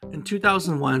In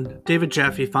 2001, David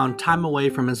Jaffe found time away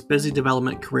from his busy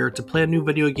development career to play a new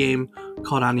video game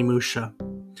called Onimusha.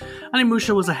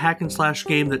 Onimusha was a hack-and-slash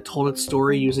game that told its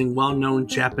story using well-known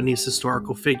Japanese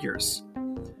historical figures.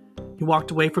 He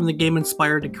walked away from the game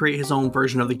inspired to create his own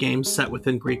version of the game set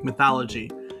within Greek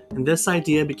mythology, and this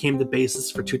idea became the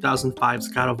basis for 2005's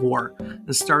God of War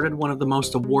and started one of the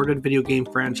most awarded video game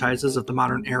franchises of the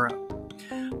modern era.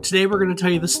 Today we're going to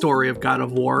tell you the story of God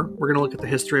of War, we're going to look at the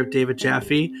history of David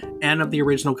Jaffe, and of the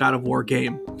original God of War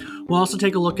game. We'll also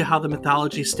take a look at how the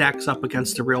mythology stacks up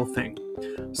against the real thing.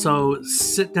 So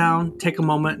sit down, take a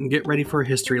moment, and get ready for a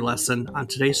history lesson on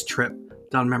today's trip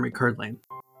down memory card lane.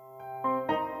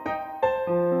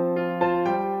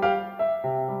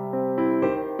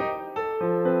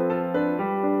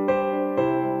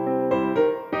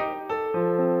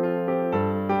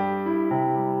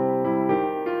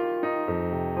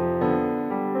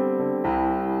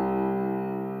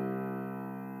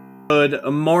 Good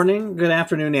morning, good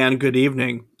afternoon, and good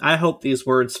evening. I hope these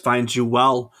words find you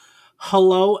well.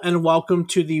 Hello and welcome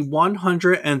to the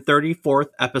 134th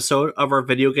episode of our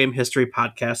video game history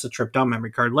podcast, A Trip Down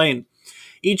Memory Card Lane.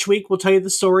 Each week we'll tell you the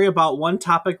story about one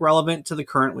topic relevant to the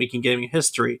current week in gaming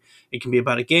history. It can be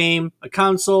about a game, a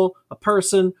console, a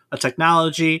person, a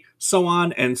technology, so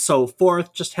on and so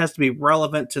forth. Just has to be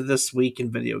relevant to this week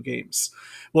in video games.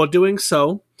 While doing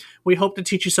so, we hope to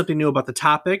teach you something new about the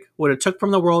topic, what it took from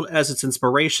the world as its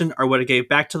inspiration, or what it gave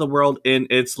back to the world in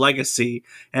its legacy.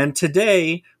 And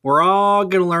today, we're all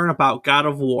going to learn about God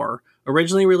of War,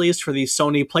 originally released for the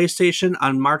Sony PlayStation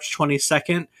on March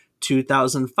 22nd,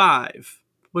 2005.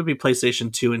 Would be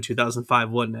PlayStation 2 in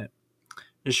 2005, wouldn't it?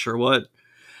 It sure would.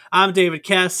 I'm David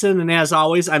Casson, and as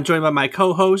always, I'm joined by my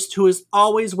co-host, who is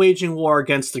always waging war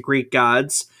against the Greek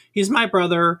gods. He's my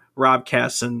brother, Rob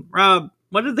Casson. Rob,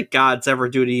 what did the gods ever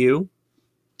do to you?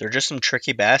 They're just some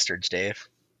tricky bastards, Dave.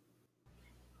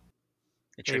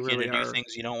 They trick really you to are. do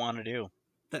things you don't want to do.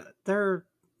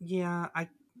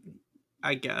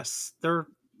 I guess.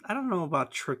 I don't know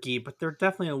about tricky, but they're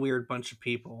definitely a weird bunch of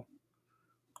people.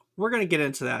 We're going to get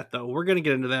into that,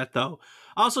 though.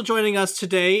 Also joining us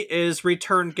today is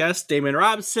return guest Damon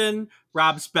Robson,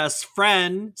 Rob's best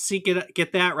friend. See,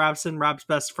 get that, Robson, Rob's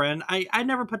best friend. I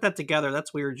never put that together.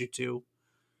 That's weird, you two.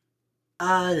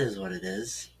 It is what it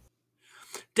is.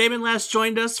 Damon last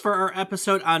joined us for our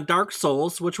episode on Dark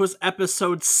Souls, which was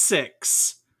episode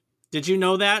 6. Did you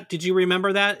know that? Did you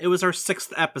remember that? It was our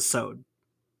 6th episode.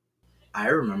 I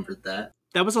remembered that.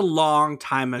 That was a long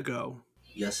time ago.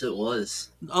 Yes, it was.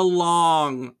 A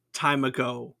long time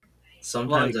ago.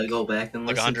 Sometimes I go back and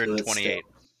listen to it. 128.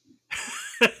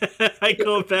 I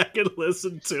go back and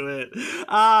listen to it.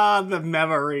 Ah, the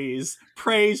memories.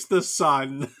 Praise the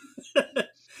sun.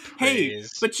 Hey,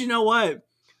 but you know what?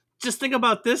 Just think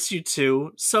about this, you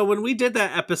two. So when we did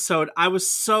that episode, I was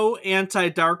so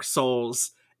anti-Dark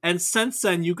Souls, and since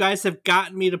then, you guys have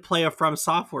gotten me to play a From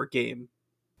Software game.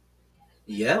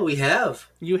 Yeah, we have.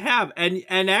 You have, and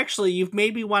actually, you've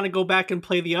made me want to go back and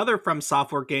play the other From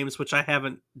Software games, which I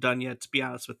haven't done yet, to be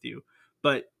honest with you.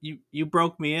 But you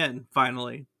broke me in,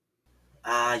 finally.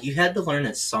 You had to learn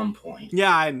at some point.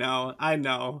 Yeah, I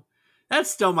know. That's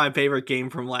still my favorite game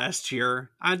from last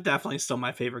year. Definitely still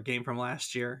my favorite game from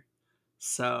last year.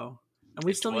 So, and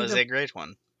we still was a great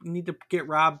one. Need to get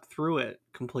Rob through it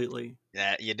completely.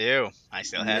 Yeah, you do. I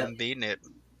still haven't beaten it.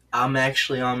 I'm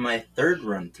actually on my 3rd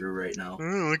run through right now.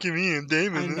 Oh, look at me, I'm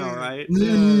Damon. I know, right?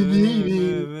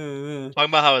 Talking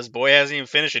about how his boy hasn't even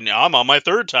finished it. I'm on my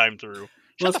 3rd time through.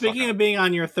 Well, speaking of being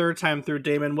on your 3rd time through,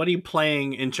 Damon, what are you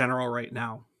playing in general right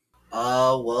now?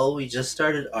 Well, we just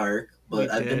started Ark, but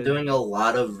I've been doing a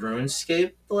lot of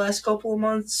RuneScape the last couple of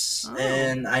months,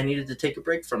 and I needed to take a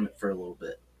break from it for a little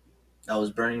bit. I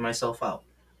was burning myself out.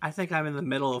 I think I'm in the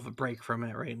middle of a break from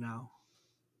it right now.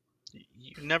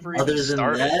 You never even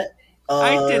started. That,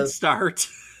 I did start.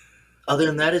 Other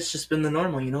than that, it's just been the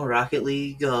normal, Rocket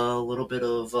League, a little bit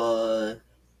of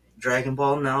Dragon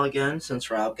Ball now again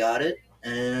since Rob got it,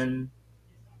 and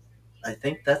I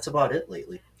think that's about it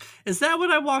lately. Is that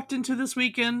what I walked into this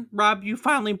weekend? Rob, you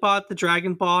finally bought the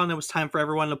Dragon Ball and it was time for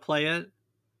everyone to play it?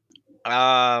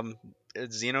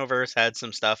 Xenoverse had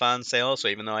some stuff on sale, so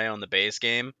even though I own the base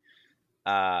game,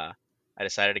 I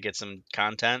decided to get some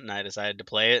content, and I decided to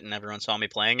play it, and everyone saw me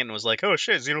playing it and was like, oh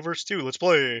shit, Xenoverse 2, let's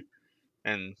play.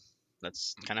 And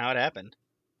that's kind of how it happened.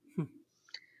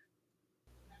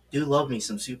 Do love me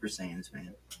some Super Saiyans,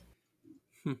 man.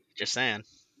 Just saying.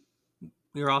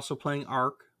 You're also playing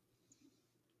Ark.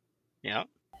 Yeah.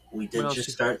 We did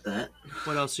just start that.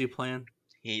 What else are you playing?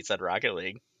 He said Rocket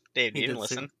League. Dave, you didn't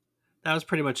listen. That was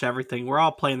pretty much everything. We're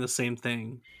all playing the same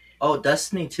thing. Oh,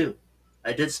 Destiny 2.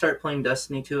 I did start playing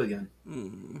Destiny 2 again.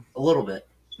 Hmm. A little bit,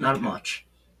 not Okay. much.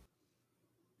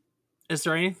 Is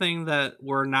there anything that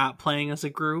we're not playing as a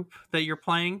group that you're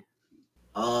playing?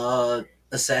 Uh,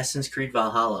 Assassin's Creed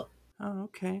Valhalla. Oh,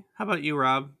 okay. How about you,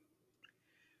 Rob?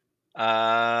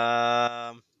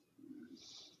 Um,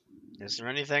 is there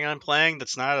anything I'm playing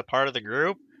that's not a part of the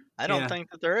group? I don't Yeah. think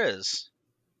that there is.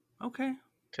 Okay.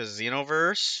 Because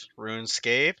Xenoverse,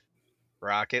 RuneScape,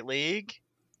 Rocket League,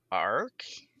 Ark.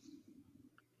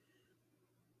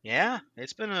 Yeah,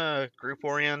 it's been a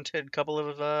group-oriented couple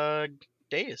of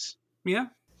days. Yeah,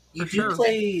 for You do sure.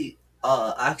 play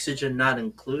Oxygen Not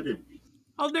Included.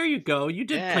 Oh, there you go. You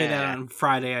did play that Yeah, on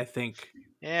Friday, I think.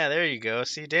 yeah, there you go.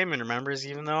 See, Damon remembers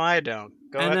even though I don't.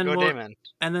 And then Go, while Damon.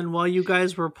 while you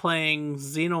guys were playing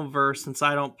Xenoverse, since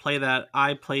I don't play that,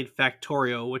 I played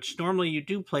Factorio, which normally you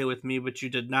do play with me, but you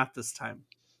did not this time.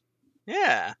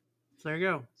 Yeah, So there you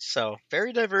go. so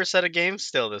very diverse set of games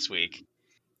still this week.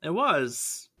 It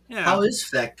was. How Yeah. is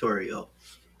Factorio?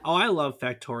 Oh, I love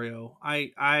Factorio.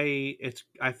 I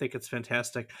think it's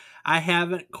fantastic. I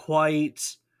haven't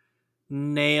quite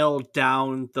nailed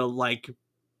down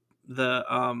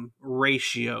the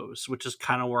ratios, which is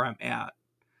kind of where I'm at.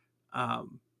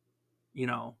 Um you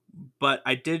know, but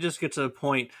I did just get to the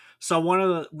point. So one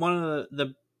of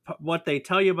the what they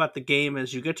tell you about the game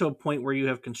is you get to a point where you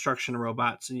have construction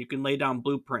robots and you can lay down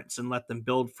blueprints and let them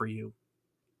build for you.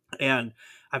 And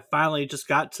I finally just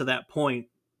got to that point.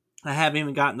 I haven't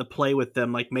even gotten to play with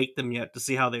them, like make them yet to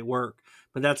see how they work.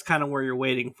 But that's kind of where you're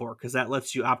waiting for because that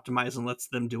lets you optimize and lets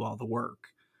them do all the work.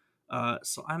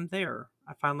 So I'm there.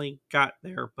 I finally got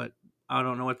there, but I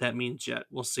don't know what that means yet.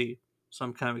 We'll see. So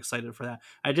I'm kind of excited for that.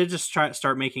 I did just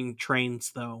start making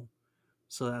trains though,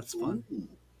 so that's fun. Ooh,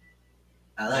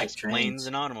 I like Nice planes trains.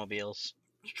 and automobiles.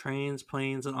 Trains,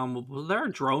 planes, and well, there are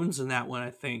drones in that one.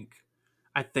 I think.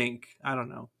 I think. I don't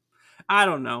know. I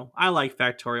don't know. I like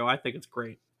Factorio. I think it's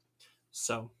great.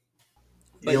 So,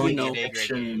 The but you only Indeed, know, a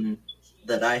great game. connection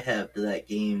that I have to that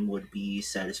game would be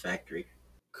Satisfactory.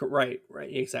 right,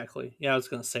 right, exactly. Yeah, I was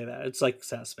gonna say that. It's like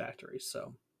Satisfactory.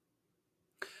 So,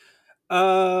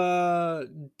 uh,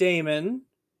 Damon,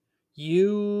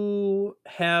 you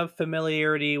have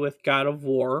familiarity with God of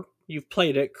War. You've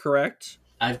played it, correct?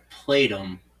 I've played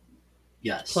them,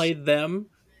 yes. Played them,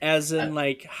 as I, in,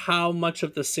 like, how much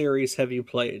of the series have you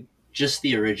played? just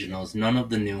the originals, none of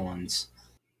the new ones.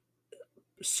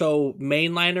 So,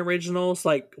 mainline originals,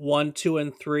 like 1, 2,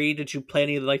 and 3, did you play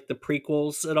any, like, the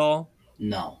prequels at all?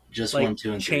 No, just one, Like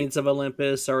two, and three. Chains of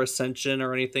Olympus or Ascension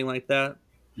or anything like that?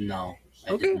 No,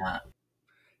 I did Okay. not.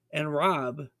 And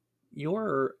Rob,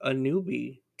 you're a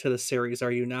newbie to the series,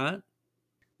 are you not?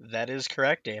 That is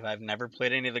correct, Dave. I've never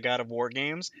played any of the God of War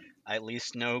games. I at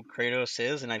least know Kratos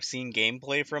is, and I've seen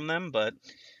gameplay from them. But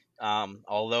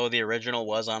although the original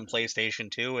was on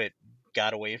PlayStation 2, it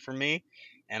got away from me,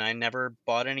 and I never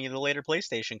bought any of the later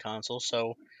PlayStation consoles,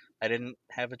 so I didn't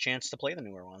have a chance to play the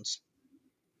newer ones.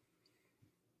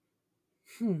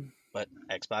 Hmm. But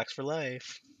Xbox for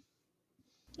life.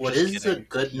 What Just is a kidding.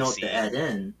 good note to PC. add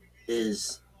in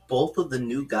is both of the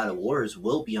new God of Wars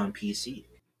will be on PC.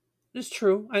 It's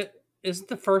true. Isn't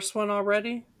the first one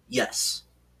already? Yes,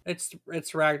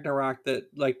 It's Ragnarok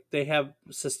that like they have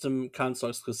system console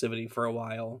exclusivity for a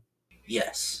while.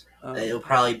 yes. It'll Um,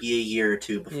 probably be a year or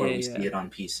two before yeah, we see yeah, it on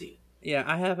PC. yeah.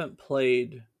 I haven't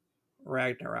played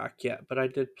Ragnarok yet, but I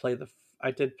did play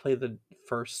the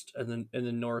first and then in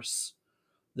the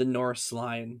Norse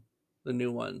line, the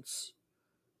new ones.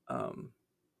 Um,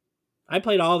 I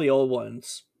played all the old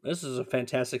ones. This is a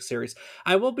fantastic series.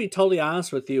 I will be totally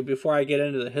honest with you before I get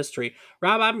into the history.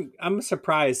 Rob, I'm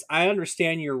surprised. I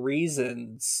understand your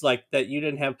reasons, like that you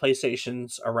didn't have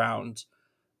PlayStations around.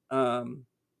 Um,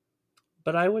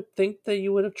 but I would think that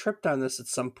you would have tripped on this at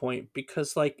some point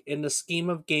because, like, in the scheme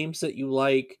of games that you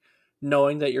like,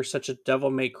 knowing that you're such a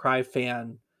Devil May Cry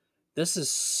fan, this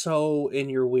is so in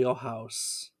your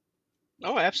wheelhouse.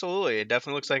 Oh, absolutely. It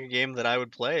definitely looks like a game that I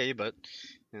would play, but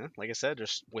like I said,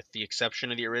 just with the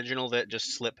exception of the original that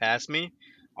just slipped past me,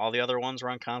 all the other ones were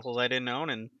on consoles I didn't own,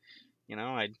 and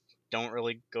I don't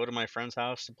really go to my friend's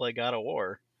house to play God of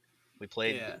War. We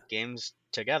played Yeah. games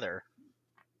together.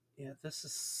 Yeah, this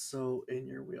is so in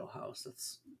your wheelhouse.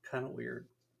 It's kind of weird.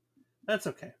 That's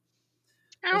okay.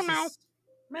 I don't This know. is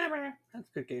meh, meh, meh. That's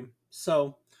a good game.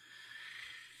 So,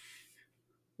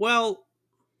 well,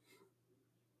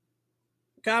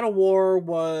 God of War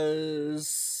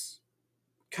was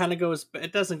kind of goes.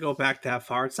 It doesn't go back that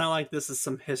far. It's not like this is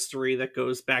some history that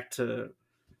goes back to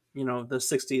the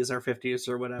 60s or 50s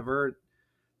or whatever.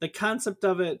 The concept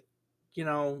of it, you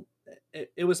know,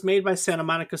 It was made by Santa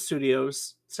Monica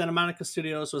Studios. Santa Monica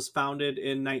Studios was founded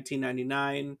in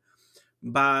 1999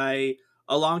 by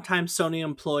a longtime Sony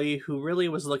employee who really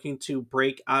was looking to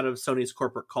break out of Sony's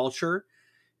corporate culture.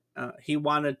 He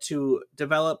wanted to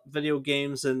develop video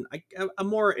games in a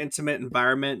more intimate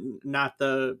environment, not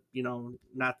the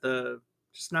not the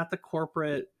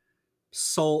corporate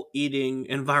soul eating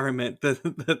environment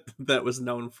that was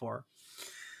known for.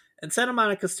 And Santa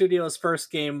Monica Studios'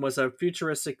 first game was a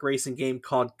futuristic racing game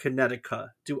called Kinetica.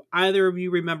 Do either of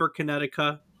you remember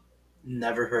Kinetica?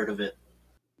 Never heard of it.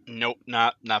 Nope,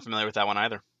 not familiar with that one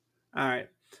either. All right.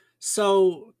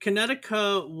 So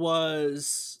Kinetica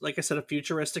was, like I said, a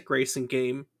futuristic racing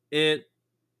game. It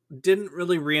didn't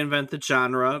really reinvent the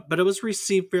genre, but it was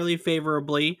received fairly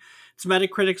favorably. Its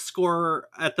Metacritic score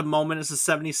at the moment is a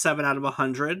 77 out of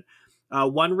 100.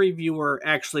 One reviewer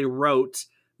actually wrote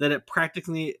that it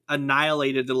practically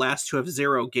annihilated the last two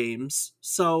F-Zero games.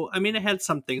 So, I mean, it had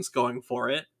some things going for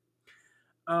it.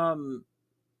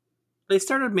 They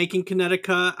started making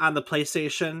Kinetica on the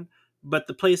PlayStation, but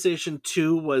the PlayStation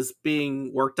 2 was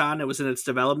being worked on. It was in its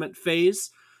development phase.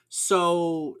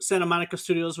 So Santa Monica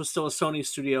Studios was still a Sony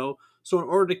studio. So in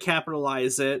order to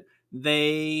capitalize it,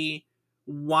 they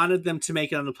wanted them to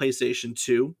make it on the PlayStation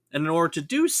 2. And in order to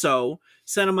do so,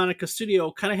 Santa Monica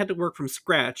Studio kind of had to work from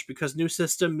scratch because new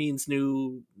system means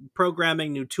new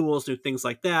programming, new tools, new things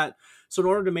like that. So in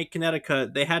order to make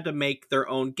Kinetica, they had to make their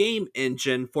own game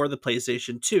engine for the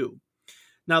PlayStation 2.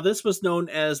 Now, this was known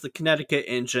as the Kinetica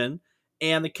engine,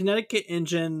 and the Kinetica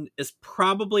engine is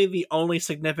probably the only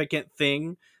significant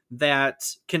thing that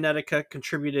Kinetica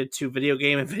contributed to video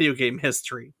game and video game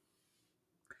history.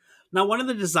 Now, one of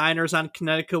the designers on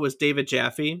Kinetica was David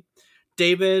Jaffe.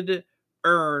 David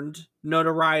earned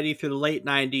notoriety through the late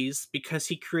 90s because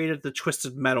he created the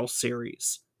Twisted Metal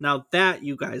series. Now, that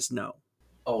you guys know.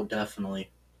 Oh, definitely.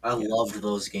 I Yeah. loved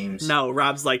those games. No,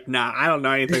 Rob's like, nah, I don't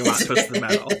know anything about Twisted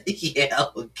Metal. Yeah,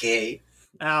 okay.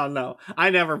 I don't know.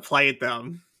 I never played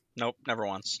them. Nope, never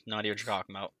once. No idea what you're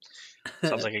talking about.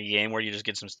 Sounds like a game where you just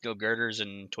get some steel girders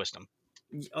and twist them.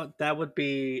 That would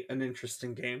be an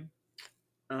interesting game.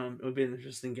 It would be an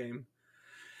interesting game.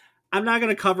 I'm not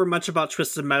going to cover much about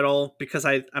Twisted Metal because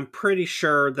I'm pretty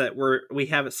sure that we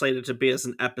have it slated to be as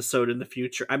an episode in the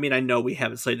future. I mean, I know we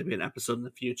have it slated to be an episode in the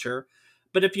future.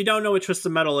 But if you don't know what Twisted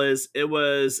Metal is, it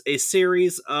was a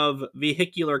series of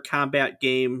vehicular combat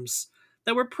games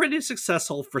that were pretty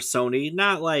successful for Sony.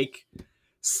 Not like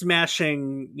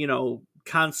smashing,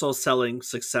 console selling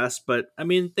success, but I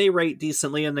mean, they rate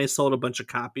decently and they sold a bunch of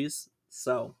copies.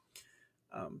 So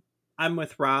I'm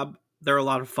with Rob. They're a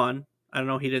lot of fun. I don't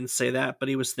know, he didn't say that, but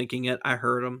he was thinking it. I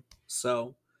heard him.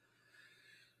 So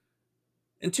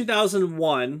in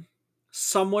 2001,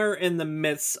 somewhere in the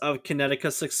midst of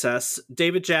Kinetica's success,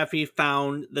 David Jaffe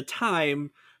found the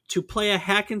time to play a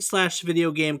hack and slash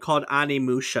video game called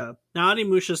Onimusha. Now,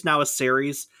 Onimusha is now a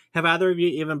series. Have either of you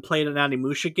even played an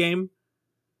Onimusha game?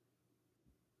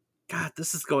 God,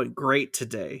 this is going great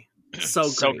today.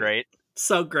 So great.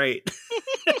 So great.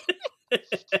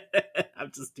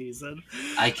 I'm just teasing.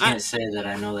 I can't say that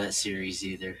I know that series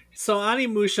either. So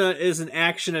Onimusha is an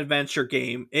action-adventure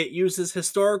game. It uses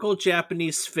historical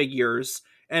Japanese figures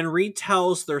and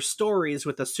retells their stories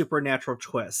with a supernatural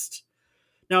twist.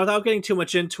 Now, without getting too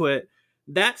much into it,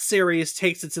 that series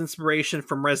takes its inspiration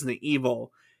from Resident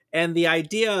Evil. And the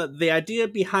idea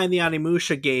behind the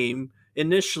Onimusha game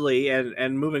initially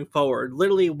and moving forward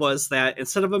literally was that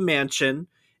instead of a mansion,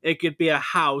 it could be a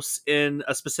house in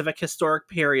a specific historic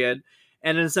period,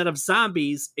 and instead of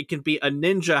zombies, it can be a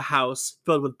ninja house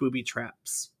filled with booby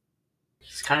traps.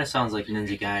 This kind of sounds like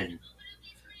Ninja Gaiden.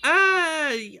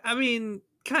 I mean,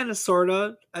 kind of, sort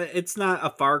of. It's not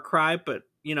a far cry, but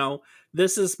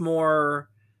this is more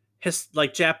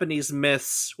like Japanese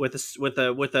myths with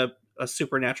a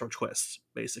supernatural twist,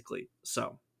 basically.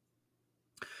 So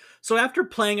after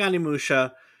playing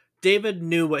Onimusha, David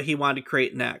knew what he wanted to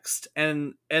create next,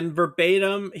 and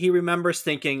verbatim, he remembers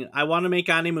thinking, "I want to make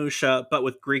Onimusha, but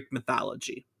with Greek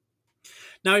mythology."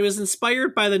 Now, he was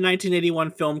inspired by the 1981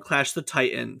 film Clash of the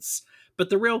Titans, but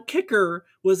the real kicker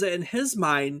was that in his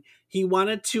mind, he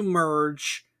wanted to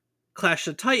merge Clash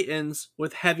of the Titans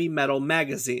with Heavy Metal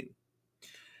magazine.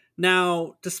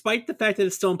 Now, despite the fact that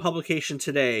it's still in publication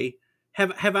today,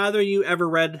 have either of you ever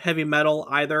read Heavy Metal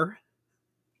either?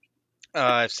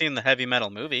 I've seen the Heavy Metal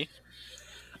movie.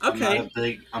 Okay.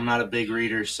 I'm not a big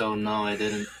reader, so no, I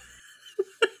didn't.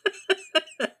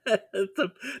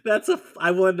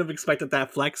 I wouldn't have expected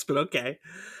that flex, but okay.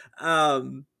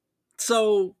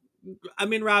 So, I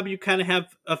mean, Rob, you kind of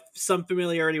have some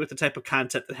familiarity with the type of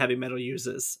content that Heavy Metal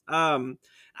uses. I'm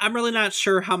really not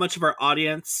sure how much of our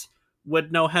audience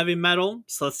would know heavy metal,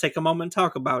 so let's take a moment and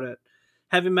talk about it.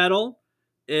 Heavy metal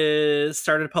is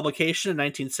started publication in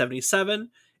 1977.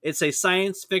 It's a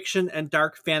science fiction and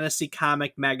dark fantasy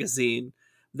comic magazine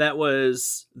that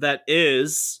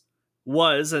is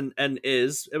was and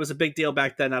is it was a big deal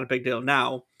back then, not a big deal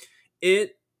now.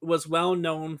 It was well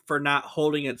known for not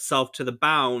holding itself to the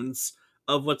bounds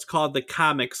of what's called the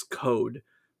Comics Code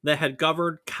that had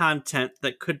governed content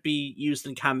that could be used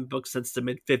in comic books since the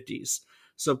mid 50s.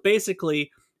 So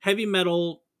basically, heavy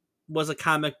metal was a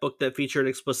comic book that featured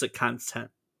explicit content.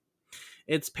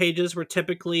 Its pages were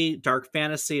typically dark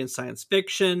fantasy and science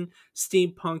fiction,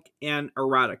 steampunk, and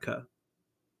erotica.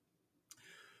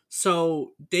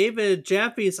 So David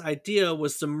Jaffe's idea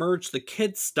was to merge the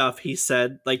kids stuff, he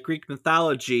said, like Greek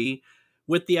mythology,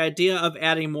 with the idea of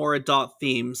adding more adult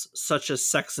themes such as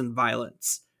sex and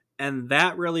violence. And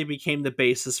that really became the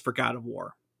basis for God of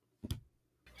War.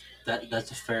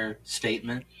 That's a fair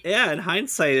statement. Yeah, in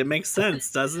hindsight, it makes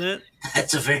sense, doesn't it?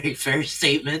 That's a very fair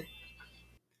statement.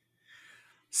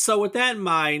 So, with that in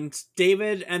mind,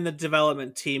 David and the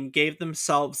development team gave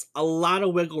themselves a lot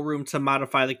of wiggle room to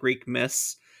modify the Greek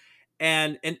myths.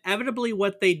 And inevitably,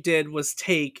 what they did was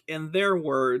take, in their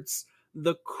words,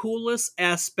 the coolest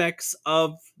aspects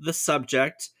of the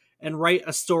subject and write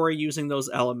a story using those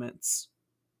elements.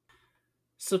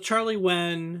 So, Charlie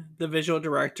Wen, the visual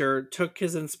director, took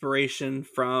his inspiration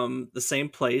from the same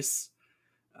place,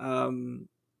 um,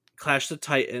 Clash of the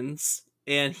Titans,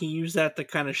 and he used that to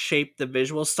kind of shape the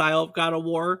visual style of God of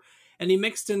War. And he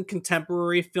mixed in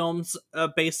contemporary films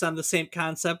based on the same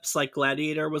concepts, like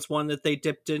Gladiator was one that they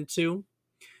dipped into.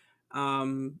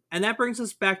 And that brings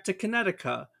us back to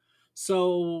Kinetica.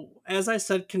 So, as I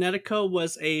said, Kinetica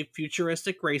was a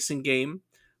futuristic racing game,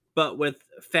 but with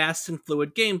fast and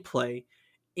fluid gameplay.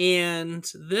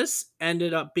 And this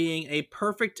ended up being a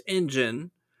perfect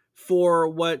engine for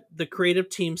what the creative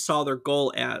team saw their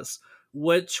goal as,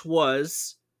 which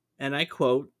was, and I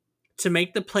quote, to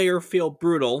make the player feel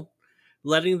brutal,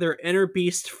 letting their inner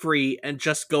beast free and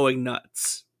just going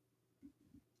nuts.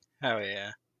 Hell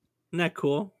yeah. Isn't that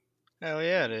cool? Hell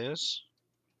yeah, it is.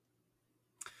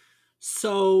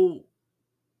 So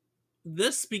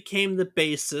this became the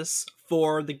basis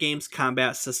for the game's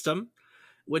combat system,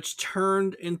 which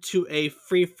turned into a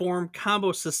free-form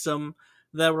combo system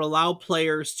that would allow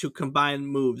players to combine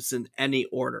moves in any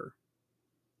order.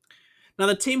 Now,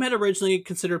 the team had originally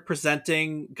considered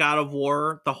presenting God of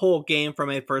War, the whole game, from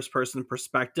a first-person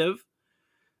perspective,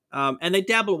 and they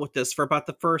dabbled with this for about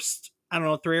the first,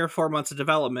 3 or 4 months of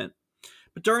development.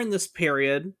 But during this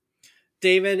period,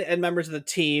 David and members of the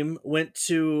team went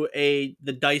to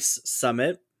the DICE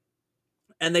Summit,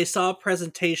 and they saw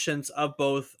presentations of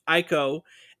both Ico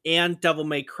and Devil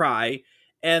May Cry,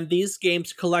 and these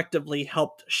games collectively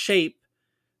helped shape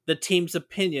the team's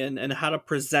opinion and how to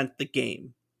present the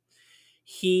game.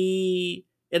 In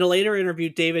a later interview,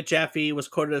 David Jaffe was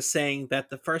quoted as saying that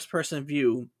the first-person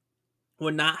view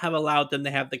would not have allowed them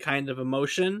to have the kind of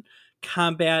emotion,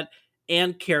 combat,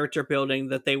 and character building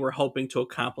that they were hoping to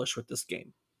accomplish with this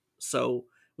game. So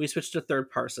we switched to third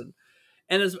person.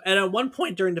 And at one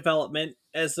point during development,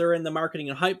 as they're in the marketing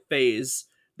and hype phase,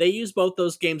 they use both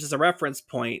those games as a reference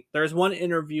point. There's one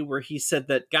interview where he said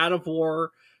that God of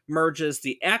War merges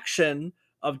the action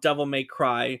of Devil May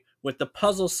Cry with the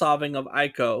puzzle solving of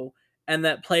Ico, and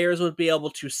that players would be able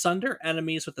to sunder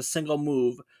enemies with a single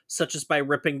move, such as by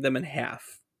ripping them in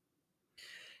half.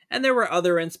 And there were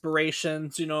other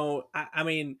inspirations,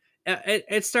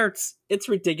 it's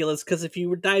ridiculous because if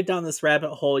you dive down this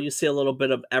rabbit hole, you see a little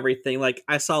bit of everything. Like,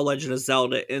 I saw Legend of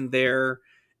Zelda in there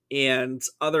and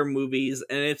other movies,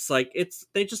 and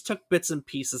they just took bits and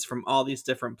pieces from all these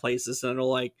different places, and they're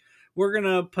like, we're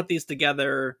gonna put these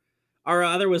together. Our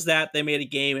other was that they made a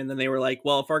game, and then they were like,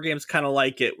 well, if our game's kind of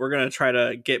like it, we're gonna try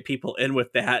to get people in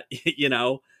with that.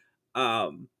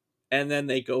 And then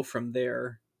they go from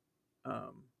there.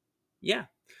 Yeah.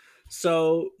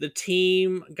 So the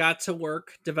team got to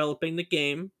work developing the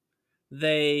game.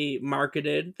 They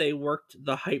marketed, they worked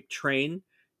the hype train,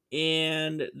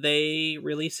 and they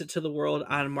released it to the world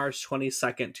on March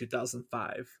 22nd,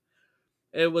 2005.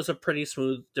 It was a pretty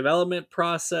smooth development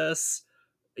process.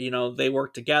 They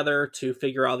worked together to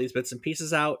figure all these bits and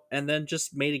pieces out and then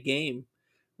just made a game,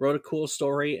 wrote a cool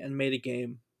story, and made a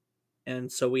game.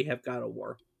 And so we have God of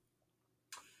War,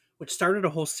 which started a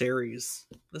whole series.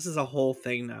 This is a whole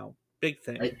thing now. Big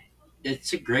thing.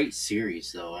 It's a great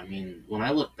series, though. I mean, when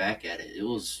I look back at it, it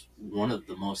was one of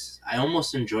the most. I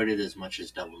almost enjoyed it as much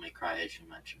as Devil May Cry, as you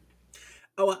mentioned.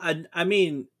 Oh, I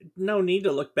mean, no need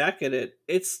to look back at it.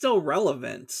 It's still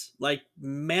relevant, like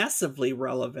massively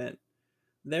relevant.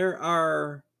 There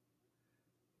are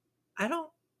I don't.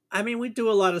 I mean, we do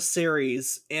a lot of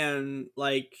series, and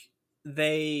like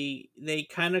they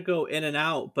kind of go in and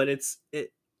out. But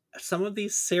it. Some of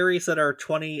these series that are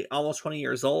 20, almost 20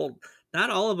 years old, not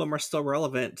all of them are still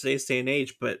relevant today's day and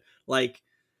age. But like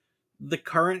the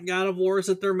current God of Wars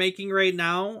that they're making right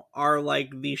now are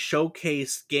like the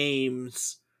showcase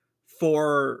games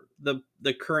for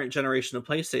the current generation of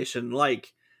PlayStation.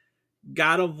 Like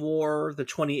God of War, the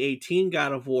 2018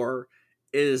 God of War,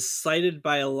 is cited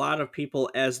by a lot of people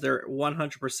as their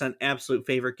 100% absolute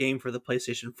favorite game for the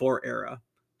PlayStation 4 era.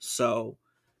 So,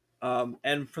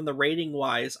 and from the rating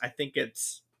wise, I think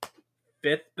it's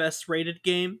fifth best rated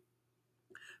game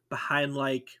behind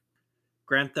like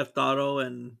Grand Theft Auto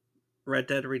and Red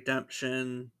Dead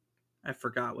Redemption. I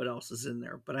forgot what else is in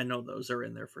there, but I know those are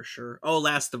in there for sure. Oh,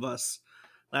 Last of Us.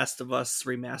 Last of Us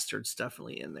Remastered's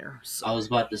definitely in there. I So was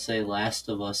about to say Last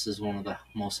of Us is one of the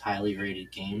most highly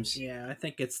rated games. yeah, I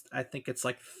think it's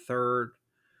like third.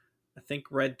 I think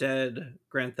Red Dead,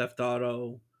 Grand Theft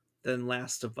Auto, then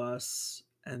Last of Us,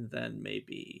 and then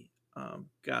maybe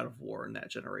God of War in that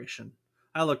generation.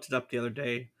 I looked it up the other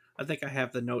day. I think I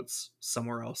have the notes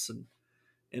somewhere else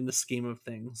in the scheme of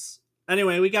things.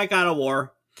 Anyway, we got God of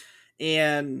War,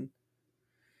 and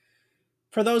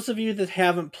for those of you that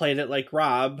haven't played it, like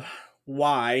Rob,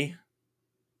 why?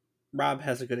 Rob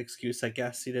has a good excuse, I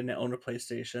guess. He didn't own a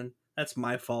PlayStation. That's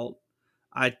my fault.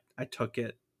 I took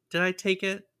it. Did I take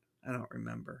it? I don't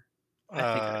remember. I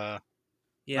think I Uh, not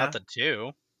yeah. the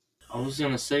two. I was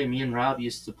gonna say, me and Rob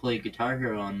used to play Guitar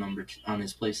Hero on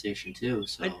his PlayStation 2. I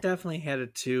So definitely had a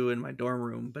two in my dorm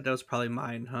room, but that was probably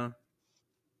mine, huh?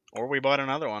 Or we bought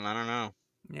another one. I don't know.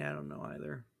 Yeah, I don't know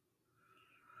either.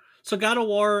 So God of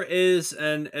War is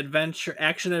an adventure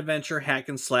action adventure hack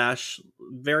and slash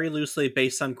very loosely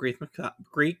based on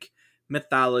Greek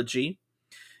mythology.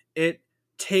 It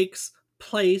takes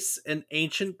place in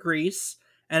ancient Greece,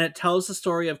 and it tells the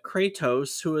story of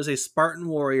Kratos, who is a Spartan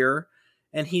warrior,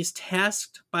 and he's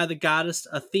tasked by the goddess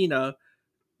Athena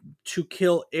to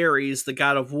kill Ares, the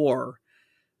god of war.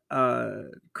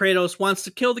 Kratos wants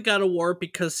to kill the god of war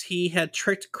because he had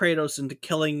tricked Kratos into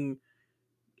killing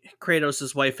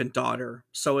Kratos' wife and daughter.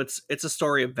 So it's a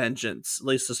story of vengeance. At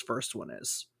least this first one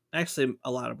is. Actually,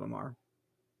 a lot of them are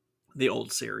the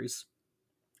old series.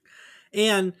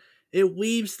 And it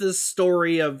weaves this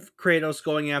story of Kratos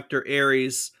going after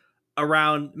Ares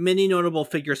around many notable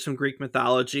figures from Greek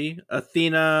mythology: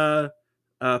 Athena,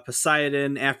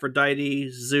 Poseidon, Aphrodite,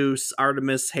 Zeus,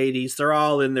 Artemis, Hades. They're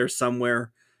all in there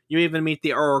somewhere. You even meet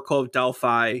the Oracle of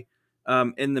Delphi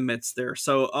in the midst there.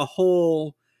 So a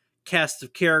whole cast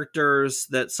of characters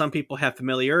that some people have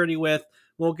familiarity with.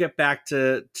 We'll get back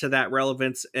to that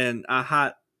relevance in a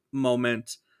hot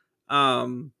moment.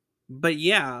 But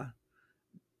yeah,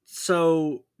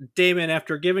 so, Damon,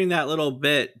 after giving that little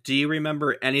bit, do you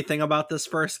remember anything about this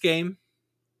first game?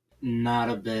 not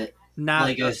a bit. Not.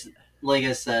 Like like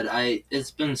I said, I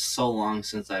it's been so long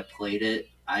since I played it.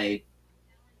 I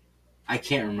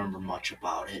can't remember much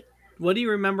about it. What do you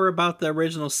remember about the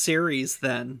original series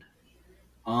then?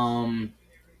 Um,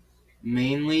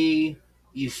 Mainly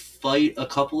you fight a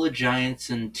couple of giants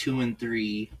in 2 and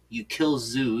 3. You kill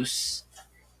Zeus,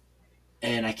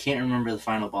 and I can't remember the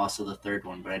final boss of the third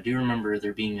one, but I do remember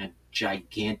there being a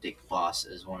gigantic boss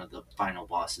as one of the final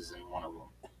bosses in one of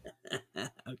them.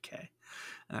 Okay.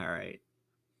 All right.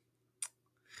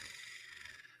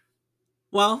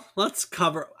 Well, let's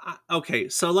cover. Okay,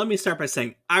 so let me start by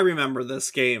saying I remember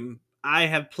this game.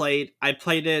 I played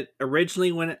it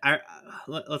originally when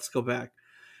let's go back.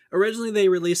 Originally, they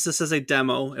released this as a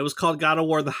demo. It was called God of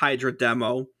War: The Hydra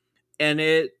demo, and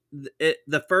it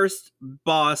the first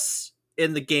boss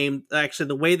in the game. Actually,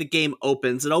 the way the game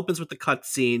opens, it opens with the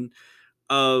cutscene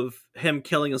of him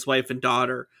killing his wife and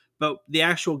daughter, but the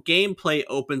actual gameplay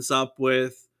opens up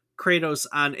with Kratos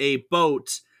on a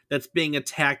boat that's being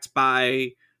attacked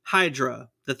by Hydra,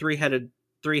 the three headed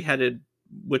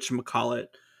whatchamacallit.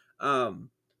 Um,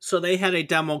 so they had a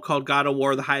demo called God of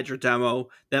War: The Hydra demo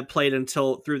that played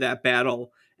until through that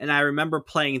battle, and I remember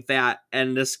playing that,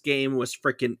 and this game was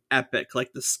freaking epic.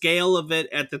 Like the scale of it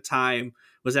at the time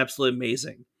was absolutely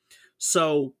amazing.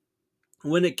 So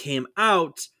when it came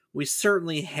out, we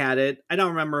certainly had it. I don't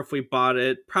remember if we bought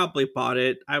it. Probably bought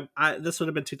it. This would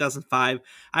have been 2005.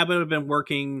 I would have been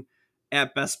working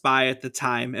at Best Buy at the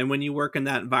time, and when you work in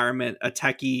that environment, a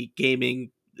techie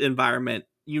gaming environment,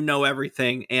 you know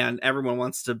everything, and everyone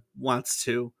wants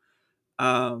to.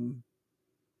 Um,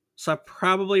 so I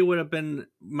probably would have been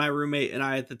my roommate and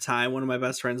I at the time, one of my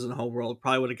best friends in the whole world,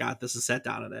 probably would have got this and sat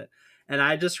down at it. And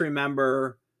I just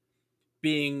remember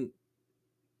being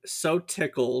so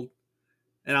tickled,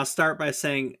 and I'll start by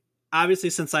saying obviously,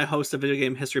 since I host a video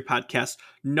game history podcast,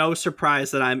 no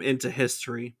surprise that I'm into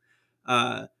history.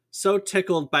 So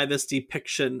tickled by this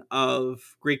depiction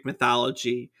of Greek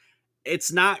mythology.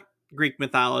 It's not Greek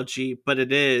mythology, but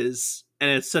it is, and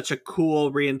it's such a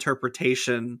cool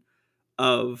reinterpretation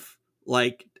of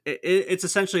like it's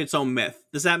essentially its own myth.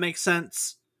 Does that make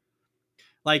sense?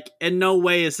 Like, in no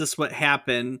way is this what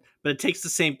happened, but it takes the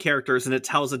same characters and it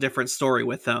tells a different story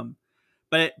with them.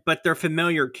 But they're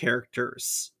familiar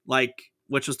characters, like,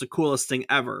 which was the coolest thing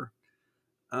ever.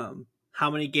 How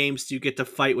many games do you get to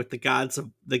fight with the gods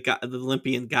of the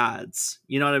Olympian gods?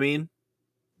 You know what I mean?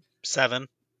 7.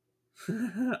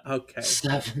 Okay,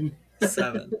 7.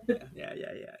 7.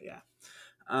 Yeah.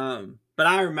 But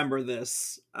I remember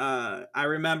this. I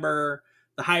remember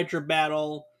the Hydra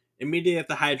battle. Immediately at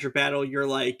the Hydra battle, you're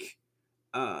like,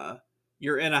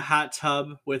 you're in a hot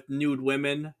tub with nude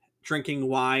women drinking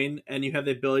wine, and you have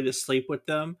the ability to sleep with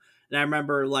them. And I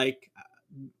remember, like,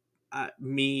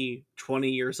 me, 20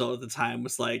 years old at the time,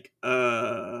 was like,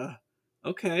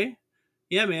 okay,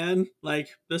 yeah, man, like,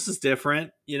 this is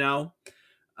different, you know?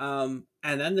 And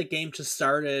then the game just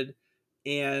started,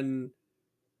 and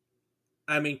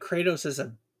I mean, Kratos is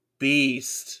a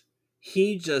beast.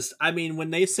 He just, I mean, when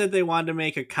they said they wanted to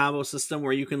make a combo system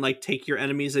where you can like take your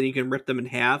enemies and you can rip them in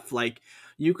half, like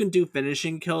you can do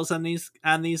finishing kills on these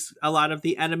a lot of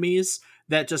the enemies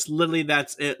that just literally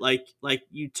that's it. Like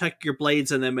you tuck your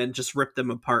blades in them and just rip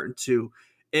them apart in two.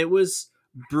 It was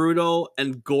brutal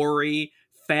and gory,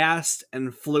 fast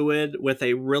and fluid with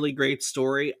a really great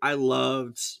story. I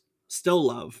still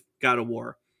love God of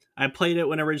War. I played it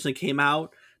when it originally came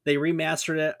out. They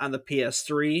remastered it on the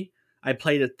PS3. I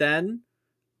played it then.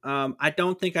 I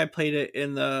don't think I played it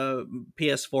in the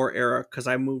PS4 era because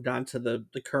I moved on to the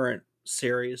current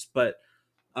series. But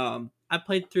I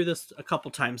played through this a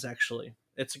couple times actually.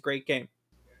 It's a great game.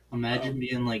 Imagine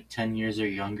being like 10 years or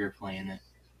younger playing it.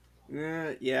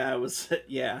 Yeah, it was.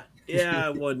 Yeah.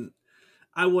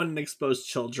 I wouldn't expose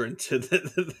children to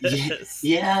this.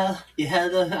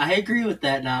 I agree with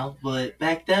that now, but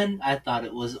back then I thought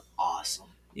it was awesome.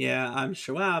 Yeah, I'm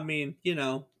sure. Well, I mean,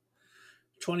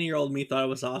 20-year-old me thought it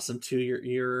was awesome too. You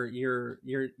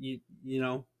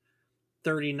know,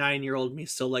 39-year-old me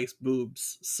still likes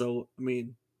boobs. So, I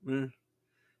mean,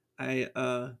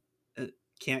 I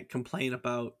can't complain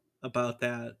about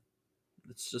that.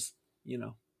 It's just,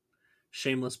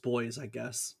 shameless boys, I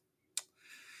guess.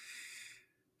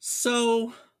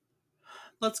 So,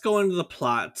 let's go into the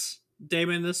plot.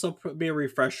 Damon, this will be a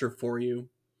refresher for you.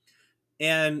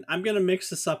 And I'm going to mix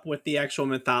this up with the actual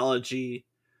mythology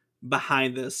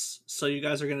behind this. So you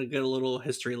guys are going to get a little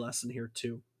history lesson here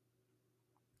too.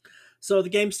 So the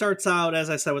game starts out, as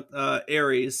I said, with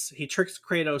Ares. He tricks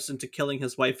Kratos into killing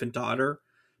his wife and daughter,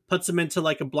 puts him into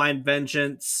like a blind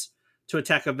vengeance to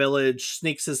attack a village,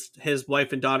 sneaks his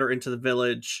wife and daughter into the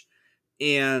village,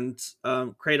 and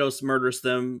Kratos murders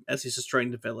them as he's destroying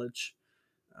the village.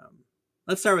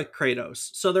 Let's start with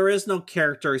Kratos. So there is no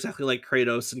character exactly like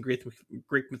Kratos in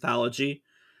Greek mythology.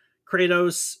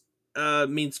 Kratos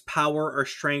means power or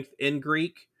strength in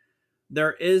Greek.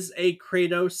 There is a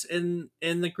Kratos in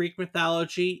the Greek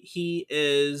mythology. He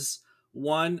is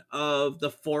one of the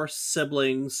four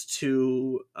siblings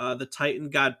to the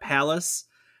Titan god Pallas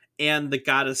and the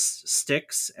goddess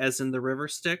Styx, as in the river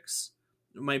Styx.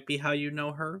 It might be how you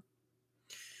know her.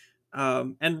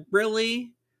 And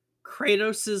really,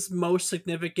 Kratos' most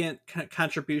significant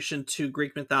contribution to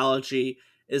Greek mythology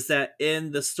is that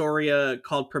in the story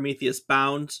called Prometheus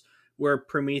Bound, where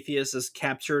Prometheus is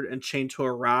captured and chained to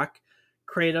a rock,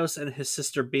 Kratos and his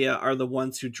sister Bea are the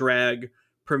ones who drag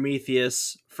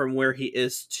Prometheus from where he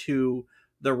is to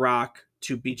the rock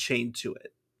to be chained to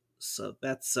it. So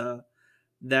that's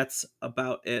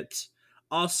about it.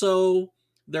 Also,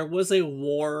 there was a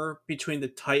war between the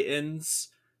Titans,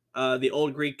 the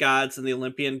old Greek gods, and the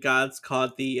Olympian gods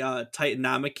called the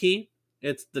Titanomachy.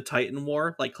 It's the Titan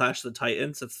War, like Clash of the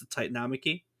Titans. It's the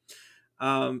Titanomachy.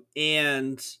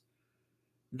 And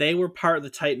they were part of the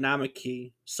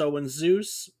Titanomachy. So when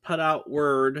Zeus put out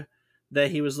word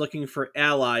that he was looking for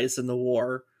allies in the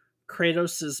war,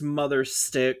 Kratos' mother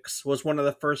Styx was one of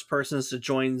the first persons to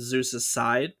join Zeus'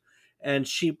 side, and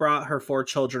she brought her four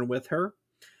children with her.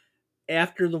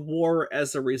 After the war,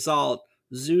 as a result,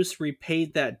 Zeus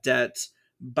repaid that debt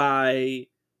by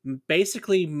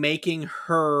basically making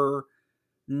her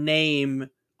name,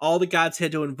 all the gods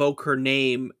had to invoke her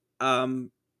name,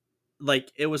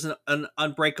 like it was an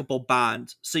unbreakable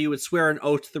bond. So you would swear an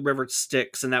oath to the river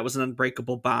Styx, and that was an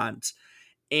unbreakable bond.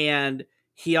 And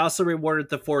he also rewarded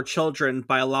the four children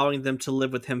by allowing them to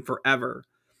live with him forever.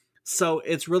 So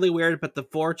it's really weird, but the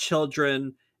four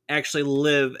children actually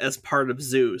live as part of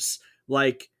Zeus.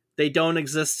 Like they don't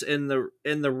exist in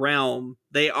the realm.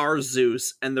 They are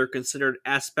Zeus, and they're considered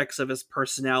aspects of his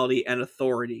personality and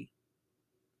authority.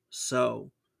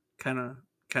 So, kind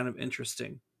of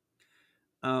interesting.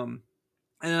 Um,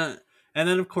 and, and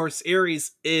then of course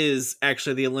Ares is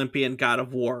actually the Olympian god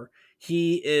of war.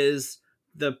 He is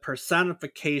the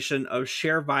personification of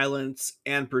sheer violence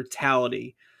and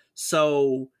brutality.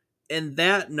 So, in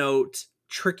that note,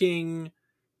 tricking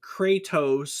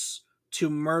Kratos to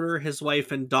murder his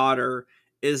wife and daughter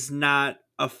is not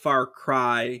a far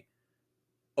cry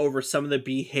over some of the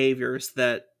behaviors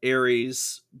that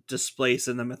Ares displays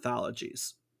in the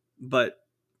mythologies. But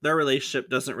their relationship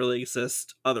doesn't really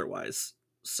exist otherwise.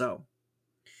 So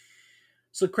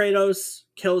Kratos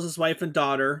kills his wife and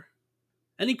daughter.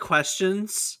 Any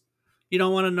questions you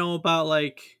don't want to know about,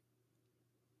 like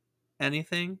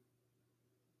anything?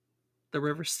 The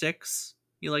River Styx?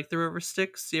 You like the River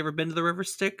Styx? You ever been to the River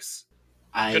Styx?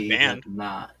 Good I band. have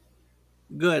not.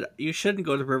 Good. You shouldn't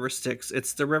go to River Styx.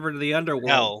 It's the river to the underworld.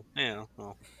 Hell, yeah.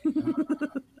 Well,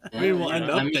 I mean, we'll Yeah, end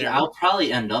I up mean, there. I'll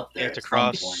probably end up you there have to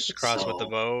at some point. cross with the So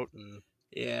boat, and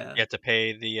Yeah. you have to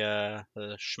pay the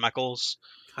schmeckles.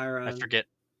 I Chiron. forget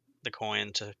the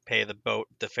coin to pay the boat,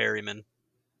 the ferryman.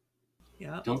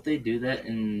 Yeah. don't they do that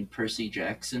in Percy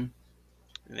Jackson?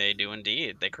 They do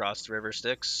indeed. They cross the river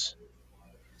Styx.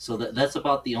 So that's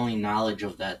about the only knowledge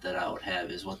of that I would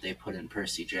have is what they put in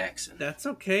Percy Jackson. That's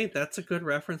okay. That's a good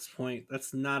reference point.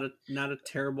 That's not a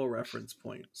terrible reference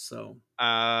point. So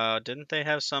Didn't they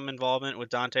have some involvement with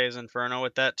Dante's Inferno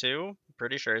with that too?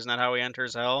 Pretty sure. Isn't that how he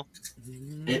enters hell?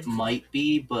 It might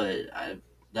be, but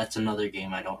that's another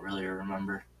game I don't really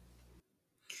remember.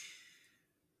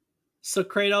 So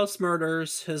Kratos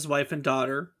murders his wife and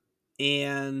daughter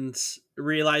and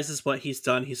realizes what he's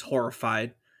done. He's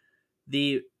horrified.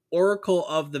 The Oracle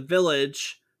of the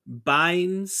village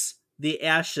binds the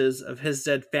ashes of his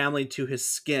dead family to his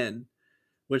skin,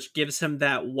 which gives him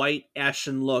that white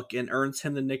ashen look and earns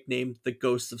him the nickname the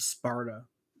Ghost of Sparta.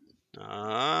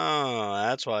 Oh,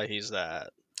 that's why he's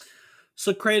that.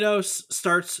 So Kratos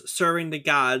starts serving the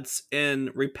gods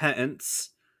in repentance.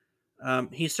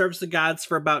 He serves the gods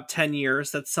for about 10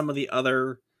 years. That's some of the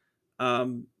other.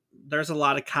 There's a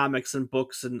lot of comics and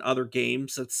books and other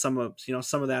games. That's some of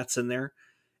some of that's in there.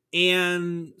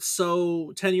 And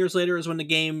so 10 years later is when the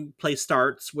gameplay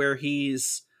starts, where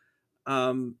he's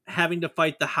having to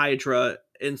fight the Hydra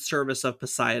in service of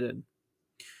Poseidon.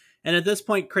 And at this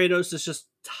point, Kratos is just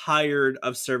tired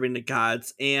of serving the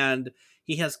gods, and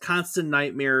he has constant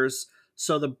nightmares.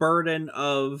 So the burden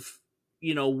of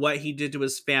what he did to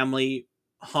his family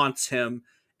haunts him,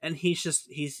 and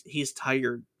he's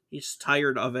tired. He's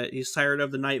tired of it. He's tired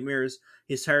of the nightmares.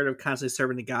 He's tired of constantly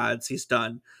serving the gods. He's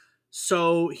done.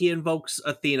 So he invokes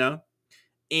Athena,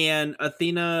 and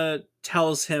Athena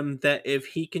tells him that if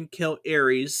he can kill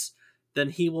Ares, then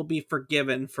he will be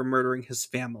forgiven for murdering his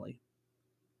family.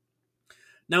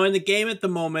 Now, in the game at the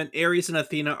moment, Ares and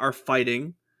Athena are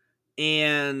fighting,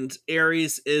 and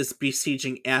Ares is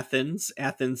besieging Athens.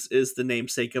 Athens is the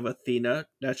namesake of Athena.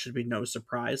 That should be no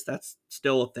surprise. That's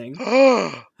still a thing.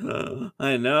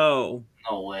 I know.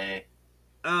 No way.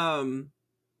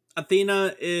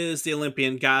 Athena is the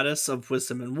Olympian goddess of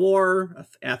wisdom and war.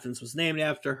 Athens was named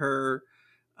after her.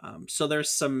 So there's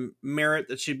some merit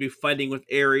that she'd be fighting with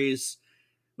Ares.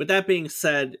 With that being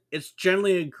said, it's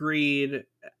generally agreed.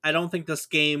 I don't think this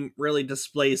game really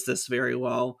displays this very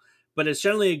well, but it's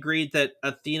generally agreed that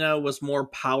Athena was more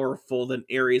powerful than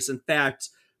Ares. In fact,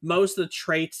 most of the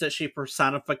traits that she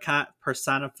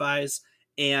personifies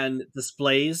and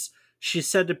displays, she's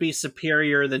said to be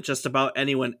superior than just about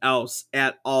anyone else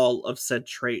at all of said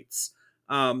traits.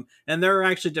 And there are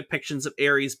actually depictions of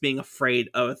Ares being afraid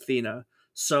of Athena.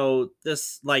 So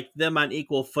this, like, them on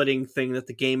equal footing thing that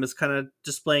the game is kind of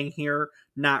displaying here,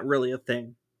 not really a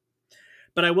thing.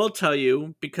 But I will tell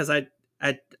you, because I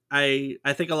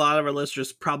think a lot of our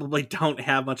listeners probably don't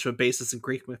have much of a basis in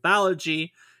Greek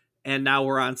mythology, and now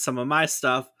we're on some of my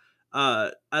stuff.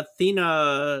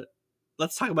 Athena,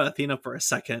 let's talk about Athena for a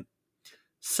second.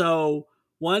 So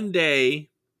one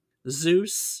day,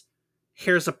 Zeus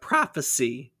hears a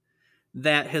prophecy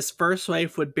that his first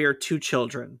wife would bear two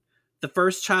children. The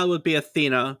first child would be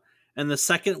Athena, and the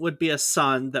second would be a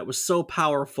son that was so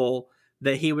powerful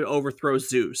that he would overthrow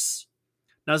Zeus.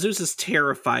 Now, Zeus is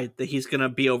terrified that he's going to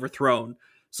be overthrown.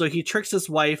 So he tricks his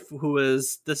wife,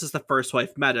 this is the first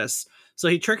wife, Metis. So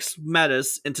he tricks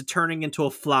Metis into turning into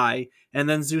a fly, and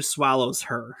then Zeus swallows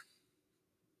her.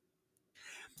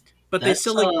 But That's they that's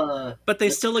still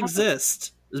kind of,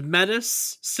 exist.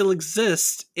 Metis still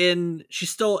exists she's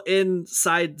still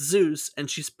inside Zeus,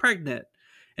 and she's pregnant.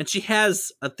 and she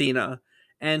has Athena,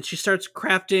 and she starts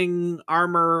crafting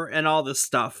armor and all this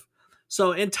stuff.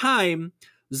 So in time,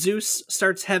 Zeus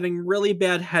starts having really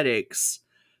bad headaches.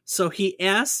 So he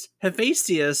asks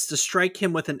Hephaestus to strike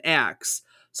him with an axe.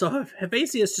 So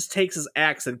Hephaestus just takes his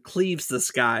axe and cleaves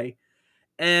this guy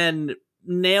and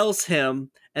nails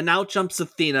him, and out jumps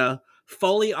Athena,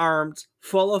 fully armed,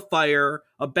 full of fire,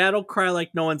 a battle cry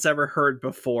like no one's ever heard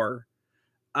before.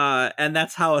 And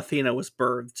that's how Athena was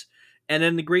birthed. And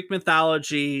in the Greek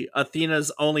mythology,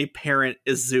 Athena's only parent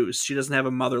is Zeus. She doesn't have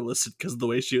a mother listed because of the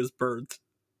way she was birthed.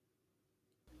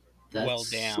 Well,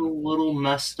 That's a damn. little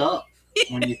messed up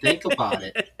when you think about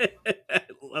it.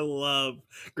 I love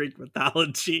Greek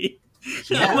mythology. I'm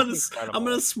Yeah, gonna I'm Incredible.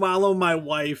 gonna swallow my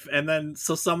wife, and then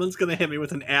so someone's gonna hit me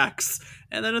with an axe,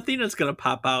 and then Athena's gonna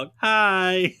pop out.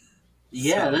 Hi.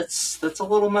 yeah, So that's a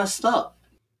little messed up.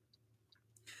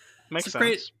 Makes so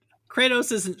sense.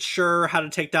 Kratos isn't sure how to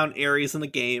take down Ares in the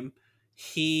game.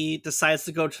 He decides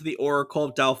to go to the Oracle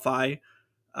of Delphi,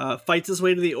 fights his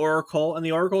way to the Oracle, and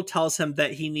the Oracle tells him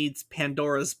that he needs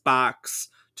Pandora's box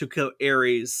to kill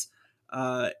Ares.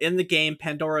 In the game,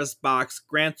 Pandora's box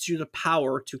grants you the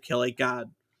power to kill a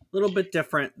god. A little bit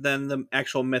different than the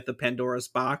actual myth of Pandora's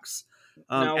box.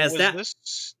 Now, As was that,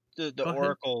 this the go ahead.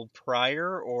 Oracle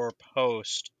prior or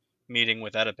post meeting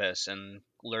with Oedipus and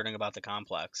learning about the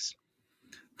complex?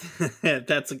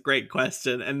 That's a great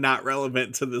question and not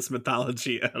relevant to this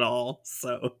mythology at all.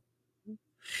 So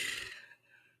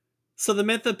the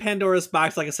myth of Pandora's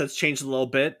box, like I said, has changed a little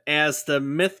bit. As the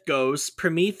myth goes,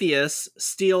 Prometheus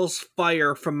steals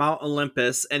fire from Mount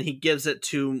Olympus and he gives it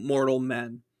to mortal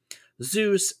men.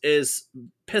 Zeus is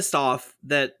pissed off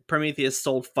that Prometheus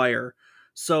stole fire,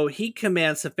 so he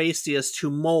commands Hephaestus to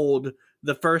mold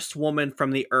the first woman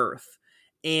from the earth.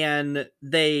 And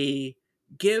they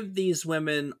give these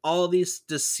women all these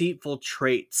deceitful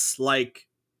traits like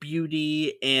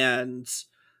beauty and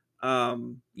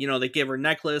they give her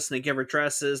necklace and they give her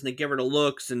dresses and they give her the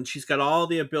looks, and she's got all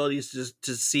the abilities to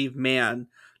deceive man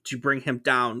to bring him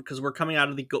down because we're coming out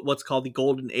of the what's called the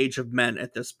golden age of men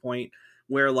at this point,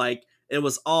 where like it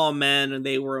was all men and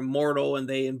they were immortal and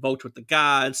they invoked with the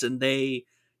gods and they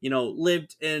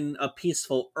lived in a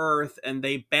peaceful earth and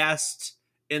they basked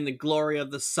in the glory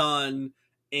of the sun,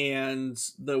 and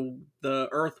the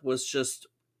earth was just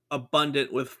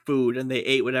abundant with food and they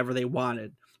ate whatever they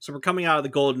wanted. So we're coming out of the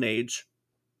golden age.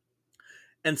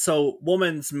 And so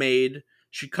woman's maid,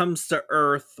 she comes to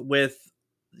earth with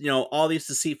all these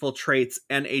deceitful traits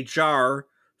and a jar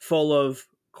full of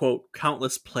quote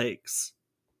countless plagues.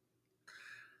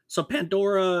 So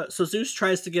Zeus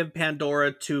tries to give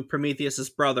Pandora to Prometheus's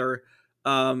brother,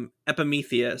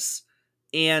 Epimetheus.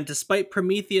 And despite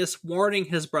Prometheus warning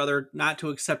his brother not to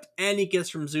accept any gifts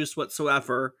from Zeus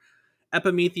whatsoever,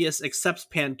 Epimetheus accepts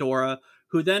Pandora,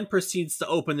 who then proceeds to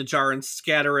open the jar and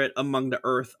scatter it among the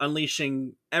earth,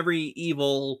 unleashing every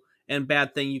evil and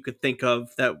bad thing you could think of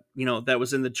that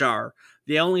was in the jar.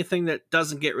 The only thing that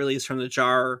doesn't get released from the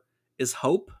jar is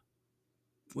hope.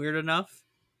 Weird enough.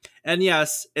 And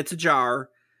yes, it's a jar.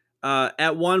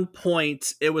 At one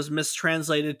point, it was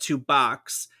mistranslated to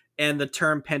box, and the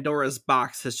term Pandora's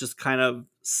box has just kind of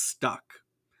stuck.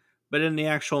 But in the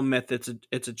actual myth,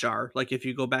 it's a jar. Like if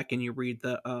you go back and you read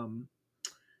the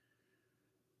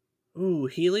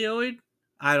Helioid.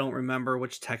 I don't remember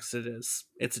which text it is.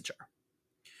 It's a jar.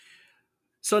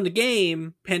 So in the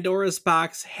game, Pandora's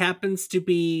box happens to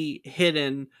be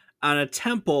hidden on a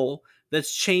temple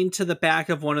that's chained to the back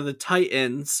of one of the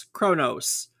Titans,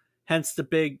 Kronos. Hence the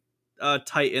big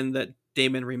Titan that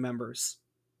Damon remembers.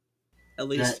 At That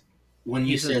least when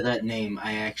you he's in. say that name,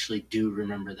 I actually do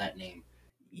remember that name.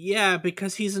 Yeah,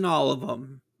 because he's in all of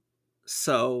them.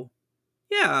 So,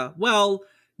 yeah. Well,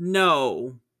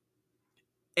 no.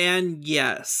 And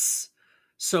yes.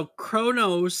 So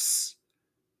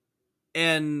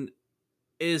and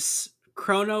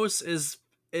Chronos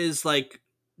is like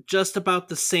just about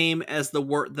the same as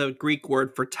the Greek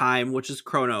word for time, which is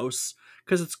Chronos,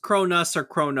 because it's Kronos or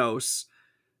Chronos.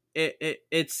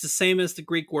 It's the same as the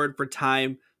Greek word for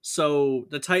time. So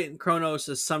the Titan Chronos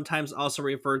is sometimes also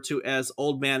referred to as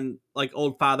old man, like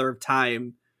old father of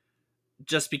time,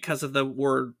 just because of the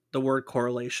word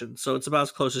correlation. So it's about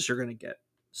as close as you're gonna get.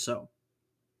 So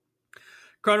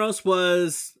Kronos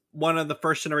was one of the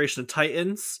first generation of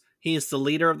Titans. He is the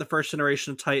leader of the first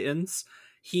generation of Titans.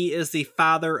 He is the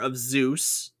father of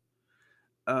Zeus.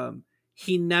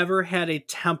 He never had a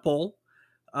temple,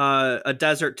 a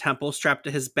desert temple strapped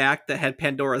to his back that had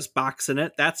Pandora's box in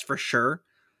it. That's for sure.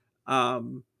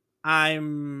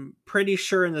 I'm pretty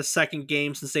sure in the second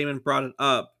game, since Damon brought it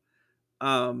up,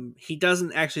 he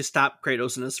doesn't actually stop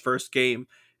Kratos in his first game.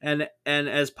 and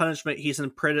as punishment, he's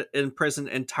imprisoned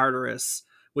in Tartarus,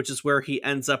 which is where he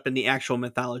ends up in the actual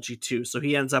mythology too. So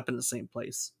he ends up in the same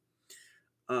place.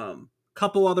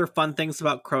 Couple other fun things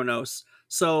about Kronos.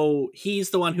 So he's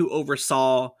the one who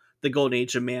oversaw the Golden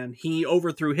Age of Man. He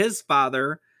overthrew his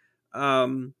father,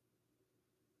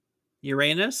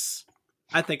 Uranus.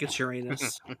 I think it's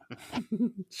Uranus.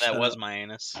 That was my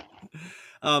anus.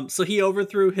 So he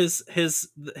overthrew his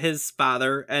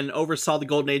father and oversaw the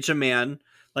Golden Age of Man.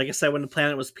 Like I said, when the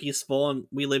planet was peaceful and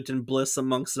we lived in bliss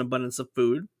amongst an abundance of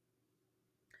food.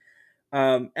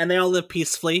 And they all lived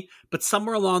peacefully. But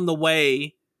somewhere along the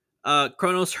way,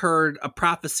 Kronos heard a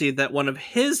prophecy that one of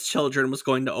his children was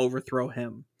going to overthrow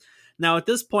him. Now, at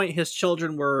this point, his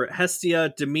children were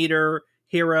Hestia, Demeter,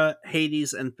 Hera,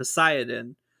 Hades, and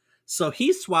Poseidon. So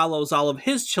he swallows all of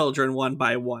his children one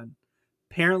by one.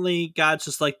 Apparently, gods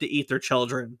just like to eat their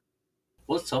children.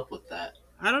 What's up with that?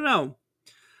 I don't know.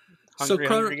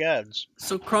 Hungry gods.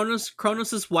 So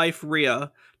Kronos' wife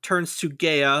Rhea turns to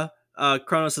Gaia,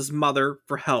 Kronos' mother,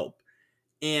 for help.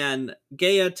 And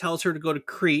Gaia tells her to go to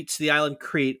Crete, to the island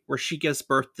Crete, where she gives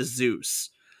birth to Zeus.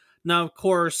 Now, of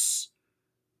course,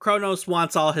 Kronos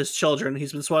wants all his children.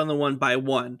 He's been swallowing them one by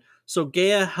one. So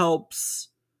Gaia helps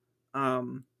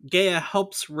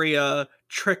Rhea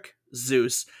trick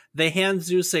Zeus. They hand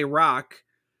Zeus a rock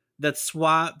that's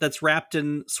wrapped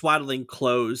in swaddling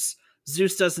clothes.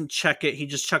 Zeus doesn't check it. He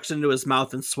just chucks it into his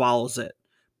mouth and swallows it.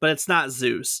 But it's not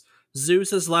Zeus.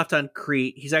 Zeus is left on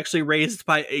Crete. He's actually raised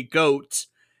by a goat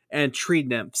and tree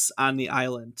nymphs on the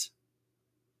island.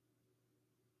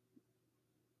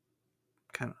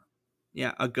 Kind of.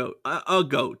 Yeah, a goat. A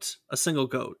goat. A single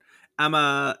goat.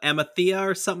 Amathea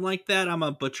or something like that. I'm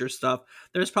a butcher stuff.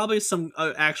 There's probably some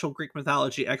actual Greek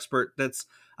mythology expert that's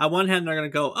on one hand they're going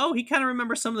to go, oh, he kind of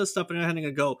remembers some of this stuff, and on the other hand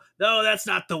they're going to go, no, that's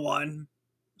not the one.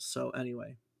 So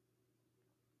anyway.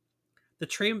 The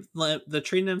tree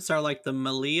nymphs are like the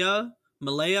Malaya,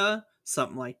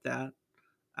 something like that.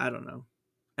 I don't know.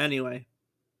 Anyway.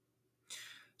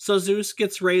 So Zeus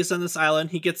gets raised on this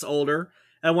island. He gets older.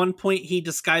 At one point, he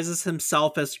disguises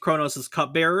himself as Kronos'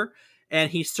 cupbearer,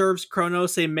 and he serves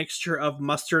Kronos a mixture of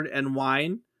mustard and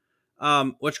wine,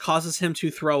 which causes him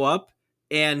to throw up,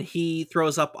 and he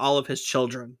throws up all of his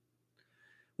children,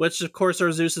 which, of course,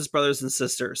 are Zeus's brothers and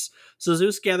sisters. So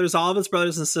Zeus gathers all of his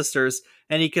brothers and sisters,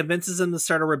 and he convinces them to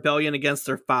start a rebellion against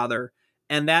their father,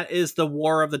 and that is the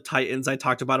War of the Titans I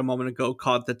talked about a moment ago,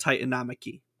 called the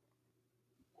Titanomachy.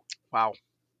 Wow.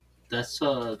 That's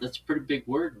a pretty big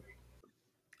word.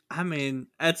 I mean,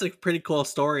 that's a pretty cool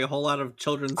story. A whole lot of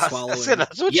children swallowing.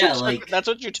 That's what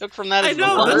you took from that. I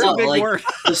know, that's a big word.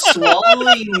 The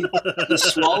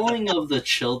swallowing of the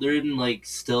children, like,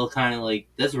 still kind of like,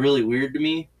 that's really weird to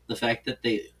me. The fact that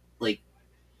they, like,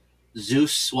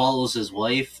 Zeus swallows his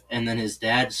wife, and then his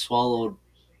dad swallowed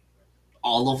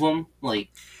all of them.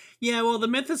 Like, yeah, well, the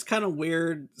myth is kind of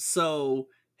weird. So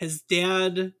his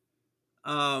dad,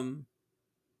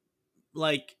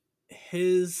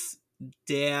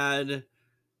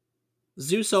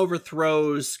 Zeus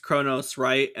overthrows Kronos,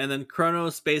 right? And then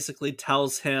Kronos basically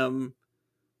tells him,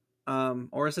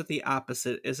 or is it the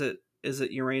opposite? Is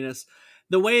it Uranus?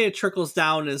 The way it trickles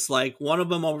down is like one of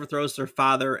them overthrows their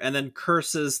father and then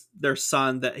curses their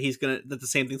son that that the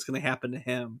same thing's gonna happen to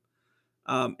him.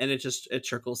 And it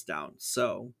trickles down.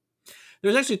 So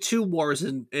there's actually two wars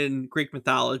in Greek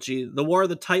mythology: the War of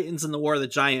the Titans and the War of the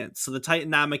Giants. So the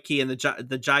Titanomachy and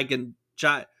the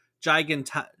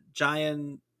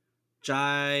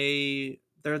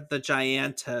they're the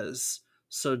Giantas.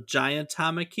 So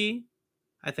Giantomachy,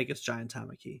 I think it's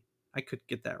Giantomachy. I could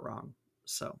get that wrong.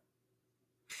 So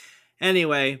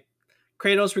anyway,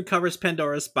 Kratos recovers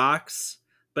Pandora's box,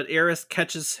 but Eris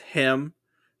catches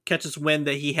wind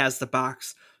that he has the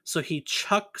box. So he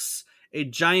chucks a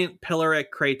giant pillar at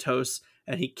Kratos,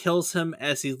 and he kills him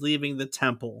as he's leaving the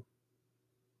temple.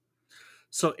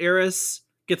 So Eris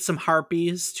gets some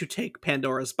harpies to take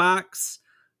Pandora's box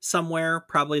somewhere,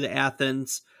 probably to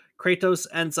Athens. Kratos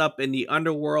ends up in the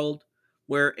underworld,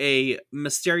 where a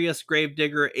mysterious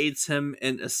gravedigger aids him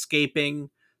in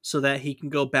escaping so that he can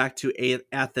go back to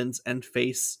Athens and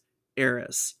face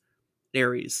Ares,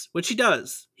 which he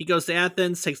does. He goes to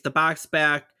Athens, takes the box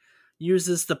back,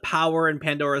 uses the power in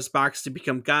Pandora's box to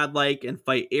become godlike and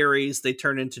fight Ares. They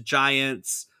turn into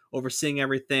giants, overseeing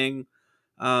everything.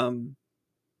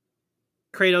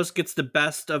 Kratos gets the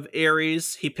best of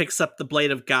Ares. He picks up the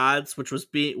Blade of Gods, which was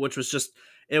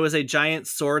a giant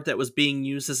sword that was being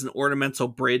used as an ornamental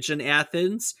bridge in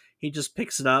Athens. He just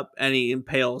picks it up and he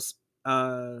impales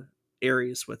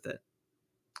Ares with it.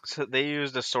 So they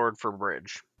used a sword for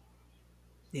bridge.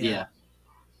 yeah.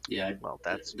 Yeah, Well,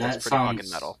 that's that pretty fucking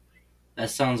sounds metal. that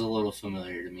sounds a little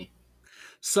familiar to me.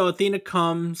 So Athena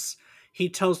comes, he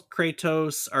tells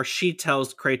Kratos, or she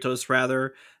tells Kratos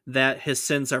rather, that his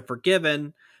sins are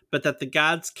forgiven, but that the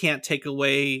gods can't take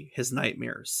away his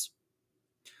nightmares.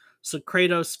 So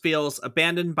Kratos feels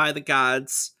abandoned by the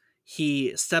gods.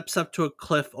 He steps up to a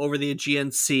cliff over the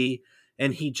Aegean Sea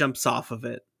and he jumps off of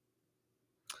it,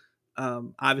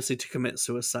 obviously to commit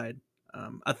suicide.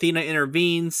 Athena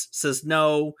intervenes, says,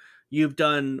 "No, you've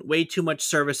done way too much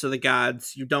service to the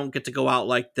gods. You don't get to go out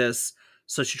like this."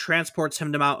 So she transports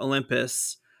him to Mount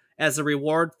Olympus. As a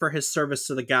reward for his service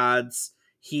to the gods,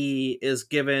 he is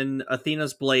given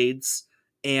Athena's blades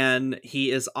and he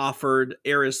is offered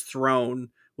Ares' throne,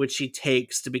 which he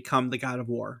takes to become the god of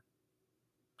war.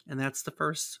 And that's the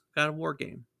first God of War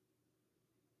game.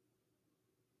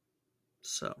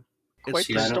 So it's Quite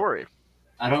the See, just, story.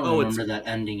 I don't oh, it's remember that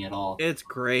ending at all. it's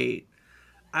great.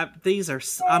 These are,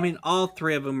 I mean, all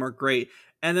three of them are great.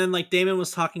 And then like Damon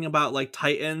was talking about like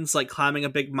Titans, like climbing a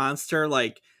big monster,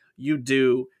 like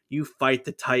you fight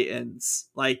the Titans,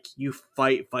 like you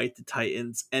fight the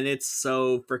Titans, and it's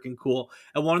so freaking cool.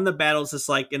 And one of the battles is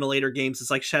like in the later games,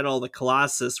 it's like Shadow of the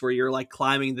Colossus, where you're like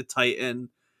climbing the Titan.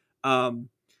 Um,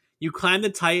 you climb the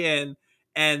Titan,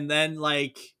 and then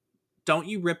like don't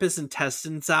you rip his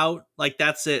intestines out? Like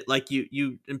that's it. Like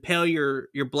you impale your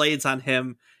blades on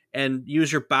him and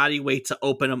use your body weight to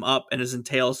open him up, and his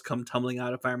entrails come tumbling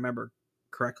out, if I remember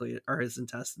correctly, or his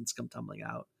intestines come tumbling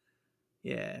out.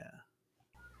 Yeah.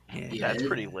 Yeah. Yeah, That's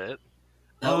pretty lit.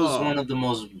 that was one Oh, of the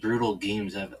most brutal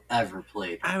games I've ever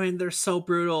played. I mean, they're so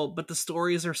brutal, but the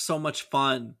stories are so much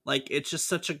fun. Like, it's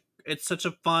such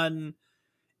a fun,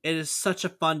 it is such a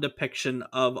fun depiction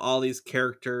of all these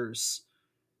characters.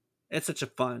 It's such a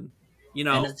fun, you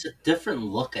And know, it's a different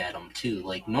look at them too.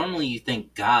 Like normally you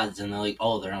think gods and they're like,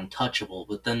 oh, they're untouchable,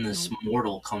 but then this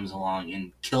mortal comes along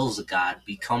and kills a god,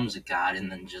 becomes a god,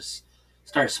 and then just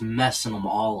starts messing them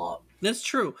all up. that's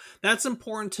true. That's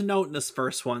important to note in this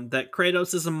first one, that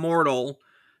Kratos is immortal.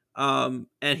 And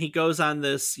he goes on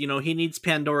this, you know, he needs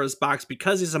Pandora's box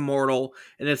because he's immortal,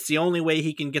 and it's the only way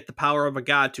he can get the power of a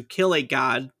god, to kill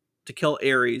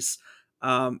Ares,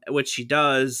 which he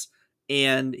does,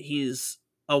 and he's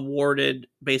awarded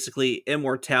basically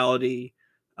immortality,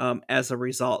 as a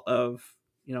result of,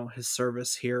 you know, his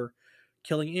service here,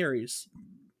 killing Ares.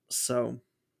 So,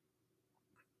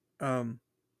 um,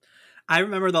 I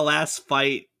remember the last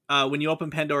fight, when you open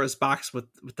Pandora's box with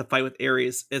the fight with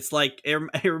Ares. It's like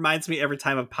it reminds me every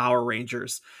time of Power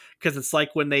Rangers, because it's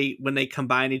like when they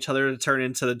combine each other to turn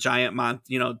into the giant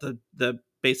you know, the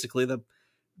basically the,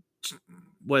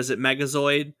 was it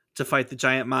Megazord, to fight the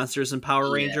giant monsters in Power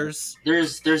Yeah, Rangers.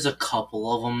 there's a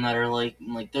couple of them that are like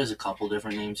there's a couple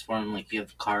different names for them. Like you have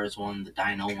the Cars one, the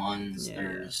Dino ones. Yeah.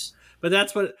 There's But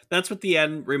that's what the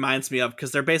end reminds me of,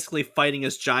 because they're basically fighting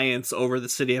as giants over the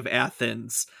city of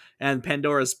Athens, and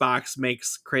Pandora's box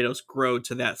makes Kratos grow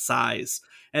to that size.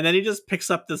 And then he just picks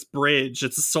up this bridge.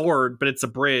 It's a sword, but it's a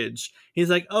bridge. He's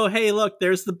like, "Oh, hey, look,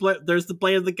 there's the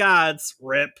blade of the gods.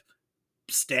 Rip,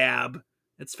 stab."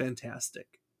 It's fantastic.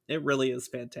 It really is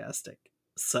fantastic.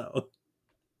 So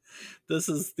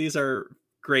these are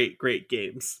great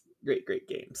games. Great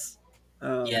games.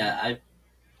 Um, yeah.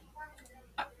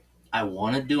 I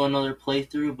want to do another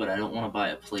playthrough, but I don't want to buy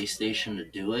a PlayStation to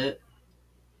do it.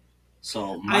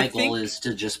 So I my goal think, is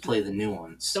to just play the new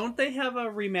ones. don't they have a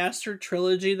remastered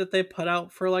trilogy that they put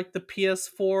out for like the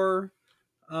PS4?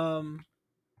 Um,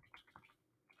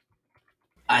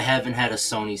 I haven't had a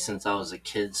Sony since I was a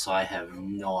kid, so I have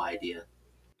no idea.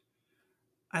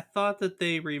 I thought that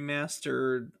they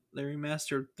remastered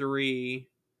 3.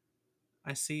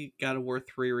 I see God of War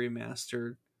 3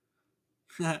 remastered.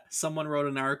 Someone wrote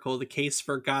an article, "The Case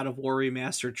for God of War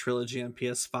Remastered Trilogy on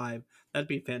PS5." That'd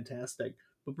be fantastic.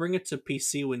 But bring it to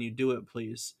PC when you do it,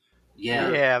 please. Yeah,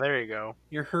 You're Yeah, there you go.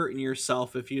 you're hurting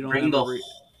yourself if you don't bring ever the re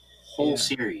whole yeah.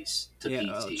 series to Yeah,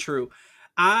 oh, PC. true.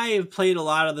 I've played a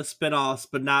lot of the spin-offs,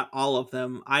 but not all of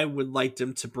them. I would like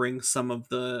them to bring some of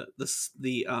the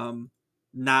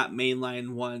not mainline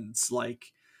ones,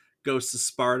 like Ghost of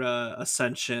Sparta,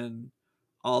 Ascension.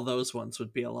 All those ones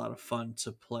would be a lot of fun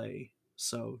to play.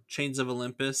 So Chains of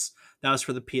Olympus, that was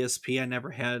for the PSP. I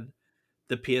never had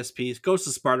the PSP. Ghost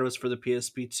of Sparta was for the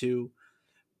PSP too.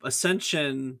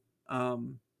 Ascension,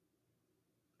 um,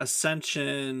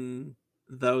 Ascension,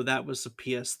 though, that was a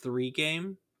PS3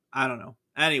 game. I don't know.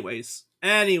 Anyways,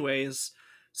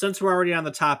 since we're already on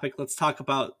the topic, let's talk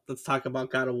about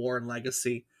God of War and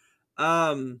Legacy.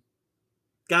 Um,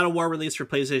 God of War released for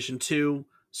PlayStation 2,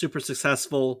 super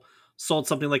successful, sold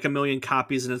something like 1 million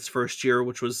copies in its first year,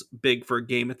 which was big for a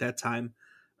game at that time.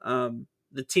 Um,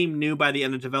 the team knew by the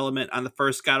end of development on the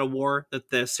first God of War that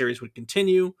the series would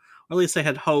continue, or at least they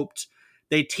had hoped.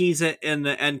 They tease it in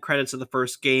the end credits of the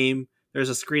first game. There's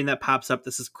a screen that pops up.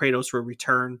 This is Kratos will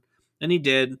return, and he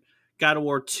did. God of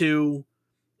War 2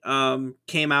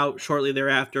 came out shortly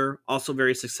thereafter, also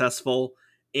very successful,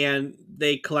 and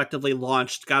they collectively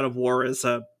launched God of War as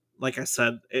a, like I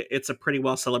said, it's a pretty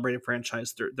well celebrated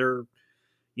franchise. They're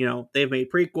they've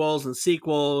made prequels and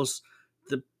sequels.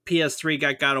 The PS3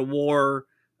 got God of War.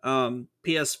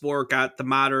 PS4 got the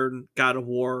modern God of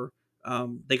War.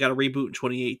 They got a reboot in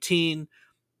 2018.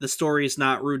 The story is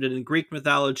not rooted in Greek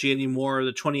mythology anymore.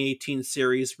 The 2018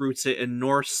 series roots it in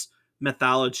Norse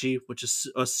mythology, which is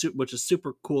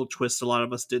super cool twist a lot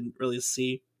of us didn't really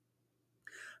see.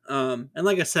 And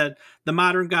like I said, the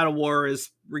modern God of War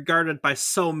is regarded by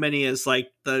so many as like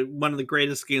one of the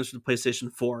greatest games for the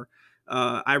PlayStation 4.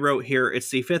 I wrote here, it's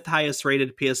the 5th highest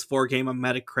rated PS4 game on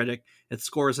Metacritic. It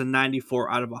scores a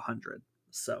 94 out of 100.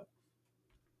 So,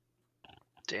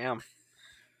 Damn.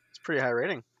 It's pretty high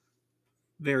rating.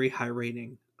 very high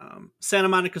rating. Santa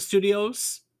Monica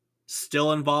Studios,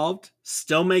 still involved,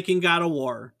 still making God of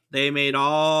War. They made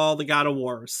all the God of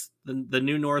Wars. The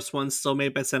new Norse ones still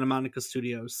made by Santa Monica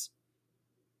Studios.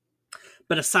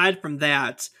 But aside from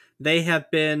that, they have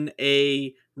been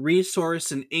a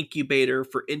resource and incubator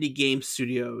for indie game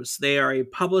studios. They are a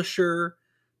publisher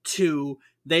to,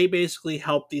 they basically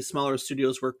help these smaller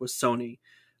studios work with Sony.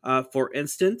 For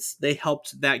instance, they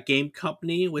helped that game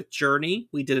company with Journey.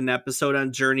 We did an episode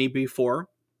on Journey before.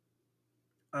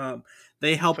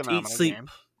 They helped Eat Phenomenal Sleep. game.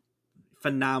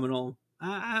 Phenomenal.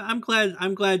 I'm glad.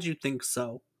 I'm glad you think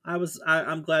so.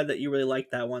 I'm glad that you really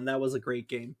liked that one. That was a great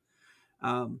game.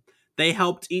 They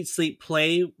helped Eat Sleep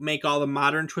Play make all the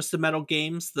modern Twisted Metal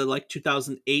games, the like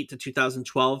 2008 to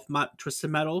 2012 Twisted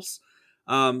Metals.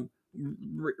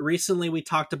 Recently, we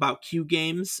talked about Q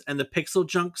Games and the Pixel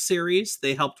Junk series.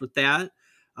 They helped with that.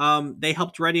 They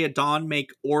helped Ready at Dawn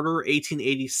make Order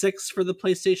 1886 for the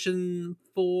PlayStation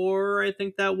 4. I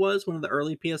think that was one of the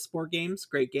early PS4 games.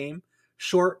 Great game,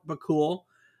 short but cool.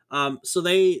 So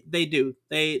they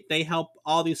help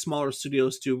all these smaller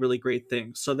studios do really great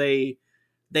things. So they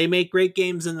make great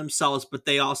games in themselves, but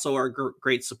they also are a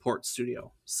great support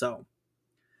studio. So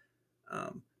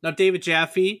now David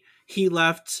Jaffe, he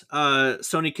left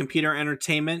Sony Computer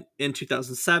Entertainment in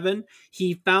 2007.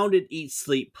 He founded Eat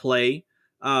Sleep Play,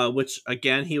 which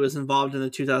again he was involved in the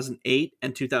 2008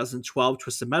 and 2012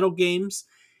 Twisted Metal games.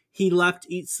 He left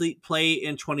Eat Sleep Play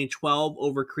in 2012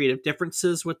 over creative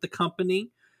differences with the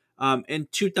company. In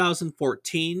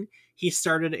 2014, he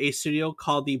started a studio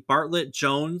called the Bartlett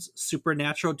Jones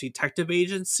Supernatural Detective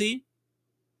Agency.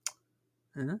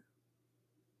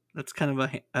 That's kind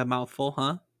of a mouthful,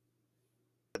 huh?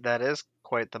 That is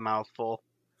quite the mouthful.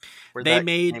 Where'd They that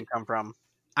made. name come from?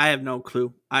 I have no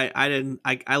clue. I didn't.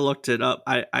 I looked it up.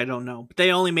 I don't know. But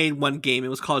they only made one game. It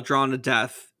was called Drawn to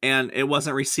Death, and it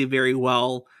wasn't received very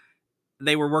well.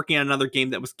 They were working on another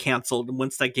game that was canceled, and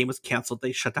once that game was canceled,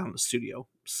 they shut down the studio.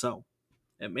 So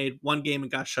it made one game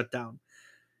and got shut down.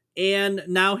 And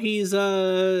now he's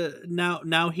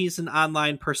now he's an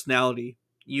online personality.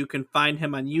 You can find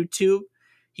him on YouTube.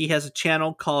 He has a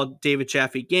channel called David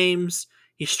Jaffe Games.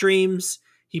 He streams.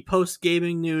 He posts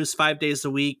gaming news 5 days a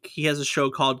week. He has a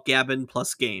show called Gabbin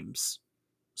Plus Games.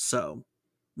 So,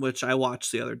 which I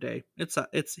watched the other day.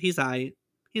 He's I.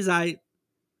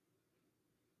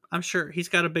 I'm sure he's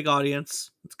got a big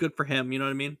audience. It's good for him. You know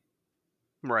what I mean?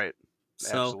 Right.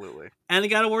 So, Absolutely. and the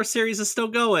God of War series is still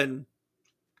going.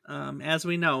 As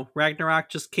we know, Ragnarok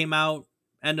just came out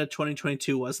end of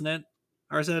 2022, wasn't it?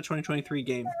 Or is it a 2023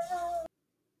 game?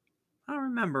 I don't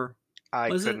remember. I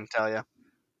Was couldn't tell you.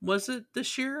 Was it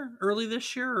this year, early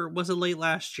this year, or was it late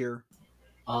last year?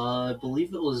 I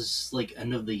believe it was like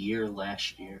end of the year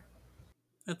last year.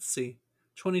 Let's see.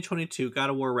 2022, God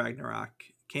of War Ragnarok.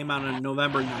 Came out on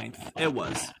November 9th. It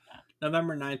was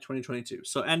November 9th, 2022.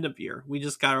 So end of year. We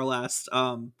just got our last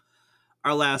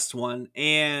one.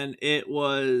 And it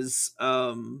was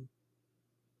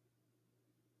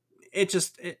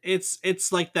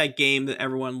it's like that game that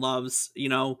everyone loves.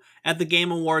 At the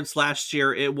Game Awards last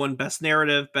year, it won Best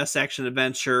Narrative, Best Action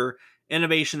Adventure,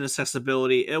 Innovation and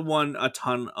Accessibility. It won a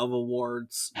ton of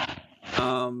awards.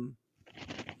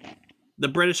 The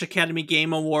British Academy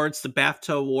Game Awards, the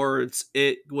BAFTA Awards,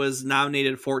 it was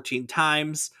nominated 14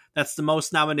 times. That's the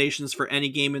most nominations for any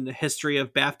game in the history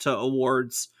of BAFTA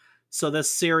Awards. So this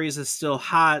series is still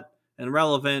hot and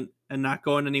relevant and not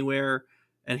going anywhere.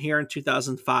 And here in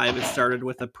 2005, it started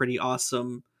with a pretty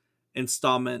awesome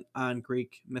installment on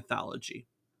Greek mythology.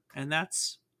 And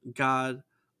that's God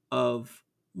of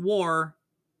War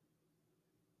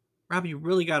Rob, you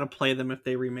really got to play them if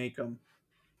they remake them.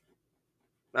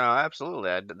 Absolutely.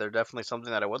 They're definitely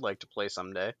something that I would like to play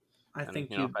someday. I And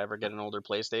think if I ever get an older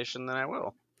PlayStation, then I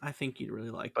will. you'd really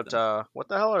like But them. what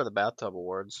the hell are the bathtub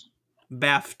awards?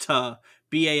 BAFTA,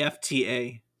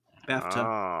 BAFTA, BAFTA.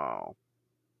 Oh,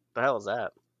 the hell is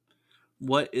that?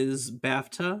 What is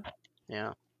BAFTA?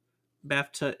 Yeah.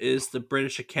 BAFTA is the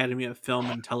British Academy of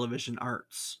Film and Television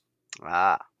Arts.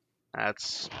 Ah,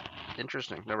 that's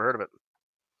interesting. Never heard of it.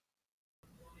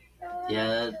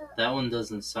 Yeah, that one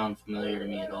doesn't sound familiar to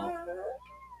me at all.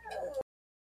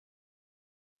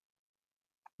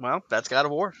 Well, that's God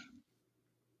of War.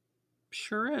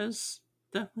 Sure is.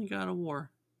 Definitely God of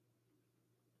War.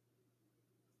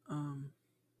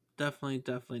 Definitely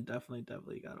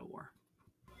God of War.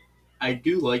 I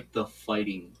do like the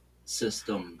fighting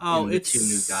system Oh, in the it's two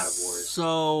new God of Wars.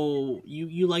 so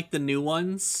you like the new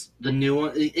ones? The new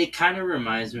one, it kind of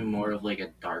reminds me more of like a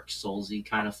Dark Soulsy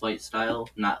kind of fight style,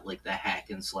 not like the hack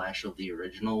and slash of the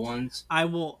original ones. I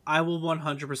will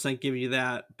 100% give you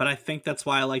that, but I think that's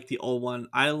why I like the old one.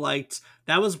 I liked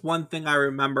that was one thing I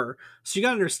remember. So you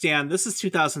got to understand, this is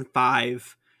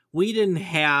 2005. We didn't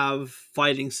have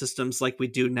fighting systems like we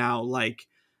do now. Like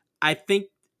I think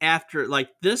after like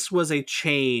this was a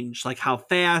change, like how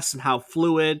fast and how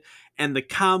fluid and the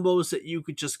combos that you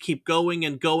could just keep going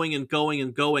and going and going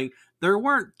and going. There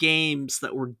weren't games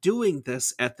that were doing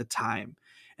this at the time.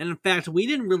 And in fact, we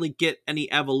didn't really get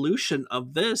any evolution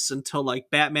of this until like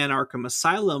Batman Arkham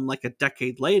Asylum, like a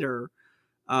decade later.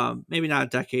 Maybe not a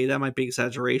decade, that might be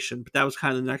exaggeration, but that was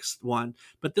kind of the next one.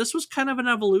 But this was kind of an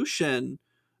evolution.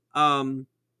 Um,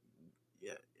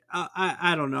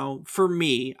 I don't know. For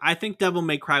me, I think Devil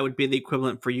May Cry would be the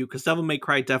equivalent for you because Devil May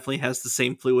Cry definitely has the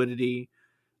same fluidity.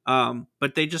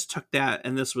 But they just took that,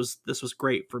 and this was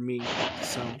great for me.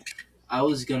 So I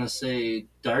was gonna say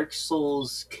Dark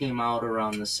Souls came out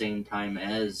around the same time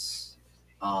as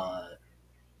uh,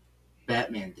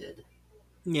 Batman did,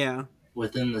 yeah,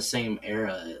 within the same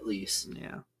era at least.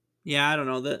 yeah. I don't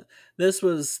know that this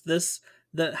was this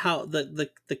the how the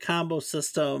combo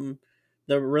system,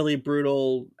 the really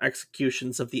brutal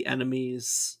executions of the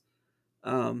enemies.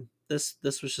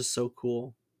 This was just so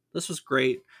cool. This was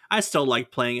great. I still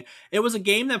like playing it. It was a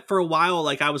game that for a while,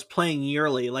 like I was playing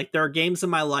yearly. Like there are games in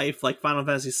my life, like Final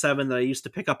Fantasy VII, that I used to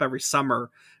pick up every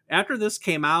summer. After this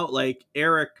came out, like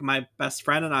Eric, my best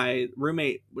friend, and I,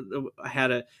 roommate,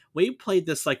 had a. We played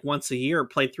this like once a year.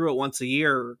 Played through it once a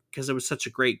year because it was such a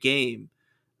great game.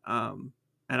 Um,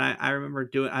 and I remember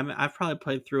doing. I've probably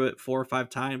played through it 4 or 5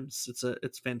 times.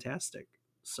 It's fantastic.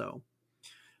 So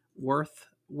worth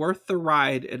the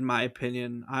ride in my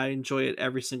opinion. I enjoy it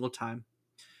every single time.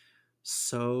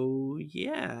 So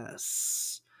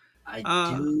yes. I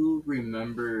Uh do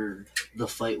remember the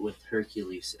fight with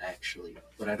Hercules actually,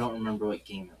 but I don't remember what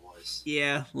game it was.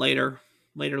 yeah, later.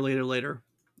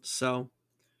 So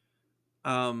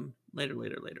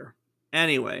later.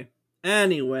 Anyway,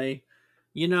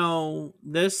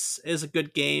 this is a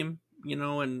good game,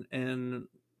 and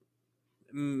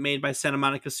made by Santa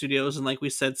Monica Studios, and like we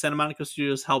said, Santa Monica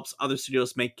Studios helps other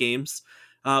studios make games.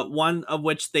 One of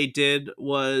which they did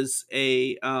was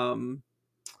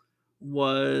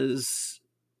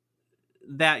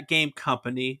that game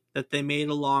company that they made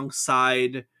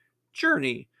alongside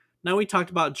Journey. Now we talked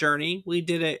about Journey. We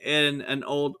did it in an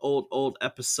old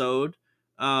episode.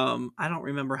 I don't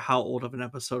remember how old of an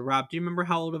episode. Rob, do you remember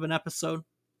how old of an episode?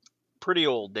 Pretty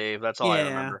old, Dave. That's all I Yeah,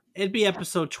 remember. it'd be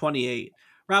episode 28.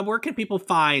 Rob, where can people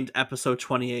find episode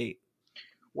 28?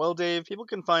 Well, Dave, people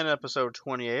can find episode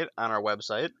 28 on our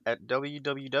website at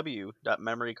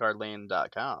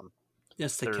www.memorycardlane.com.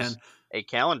 Yes, they There's can. a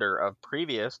calendar of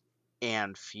previous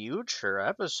and future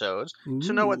episodes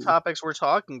to know what Ooh, topics we're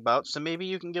talking about, so maybe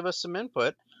you can give us some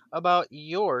input about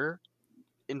your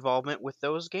involvement with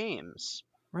those games.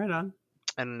 right on.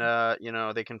 And,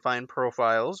 they can find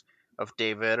profiles of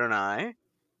David and I,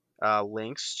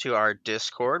 links to our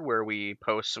Discord where we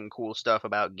post some cool stuff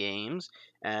about games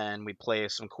and we play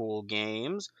some cool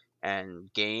games.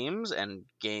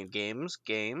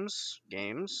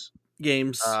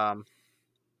 Games. Um,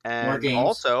 More and games.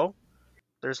 also,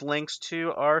 there's links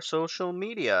to our social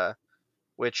media,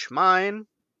 which mine,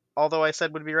 although I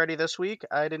said would be ready this week,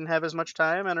 I didn't have as much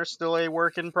time and are still a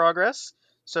work in progress.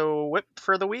 So, whip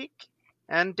for the week.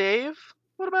 And Dave,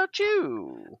 what about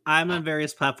you? I'm on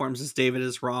various platforms as David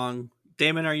is wrong.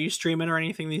 Damon, are you streaming or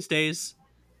anything these days?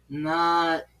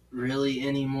 Not really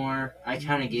anymore. I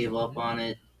kind of gave up Mm-mm. on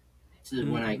it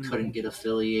when I couldn't Mm-mm. get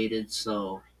affiliated,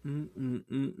 so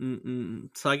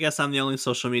So I guess I'm the only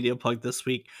social media plug this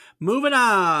week. Moving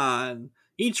on.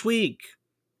 Each week,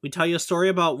 we tell you a story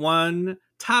about one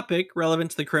topic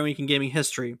relevant to the current week in gaming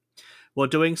history. While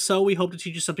doing so, we hope to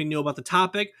teach you something new about the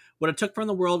topic, what it took from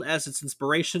the world as its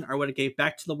inspiration, or what it gave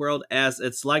back to the world as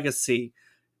its legacy.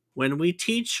 When we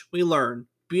teach, we learn.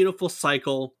 Beautiful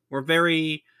cycle. We're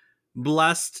very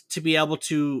blessed to be able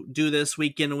to do this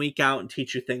week in and week out and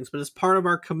teach you things. But as part of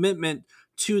our commitment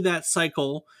to that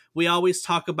cycle, we always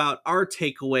talk about our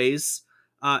takeaways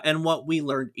and what we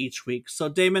learned each week. So,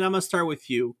 Damon, I'm going to start with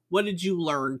you. What did you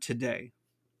learn today?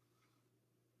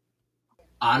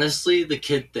 Honestly, the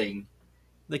kid thing.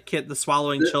 The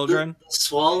swallowing The children?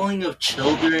 swallowing of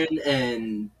children,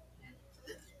 and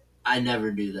I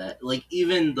never knew that. Like,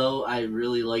 even though I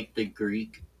really like the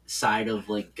Greek side of,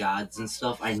 like, gods and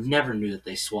stuff, I never knew that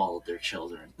they swallowed their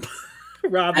children.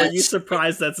 Rob, are you That's,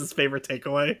 surprised that's his favorite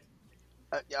takeaway?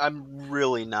 I'm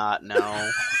really not.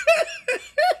 No,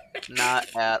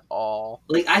 not at all.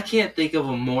 like, I can't think of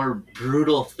a more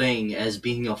brutal thing as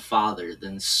being a father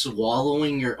than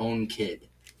swallowing your own kid.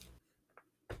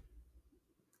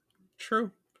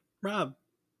 True. Rob,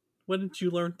 what did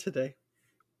you learn today?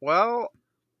 Well,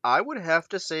 I would have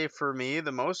to say for me,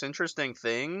 the most interesting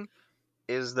thing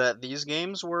is that these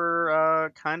games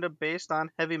were kind of based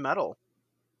on heavy metal.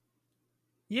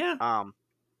 Yeah, Um,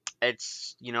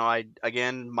 it's I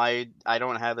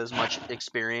don't have as much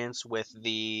experience with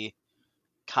the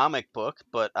comic book,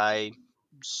 but I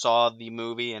saw the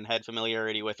movie and had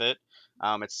familiarity with it.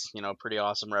 It's pretty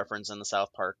awesome reference in the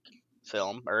South Park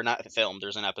film, or not the film.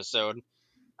 There's an episode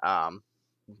um,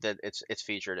 that it's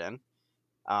featured in.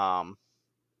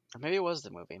 Or maybe it was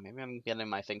the movie. Maybe I'm getting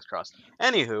my things crossed.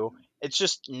 Anywho, it's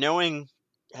just knowing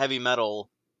heavy metal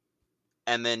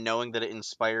and then knowing that it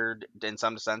inspired, in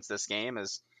some sense, this game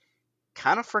is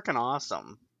kind of freaking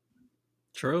awesome.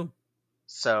 true.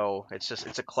 So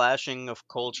it's a clashing of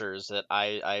cultures that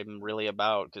I'm really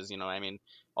about because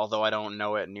although I don't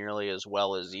know it nearly as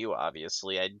well as you,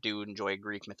 obviously I do enjoy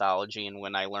Greek mythology, and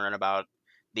when I learn about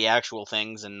the actual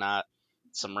things and not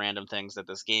some random things that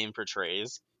this game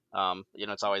portrays,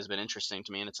 it's always been interesting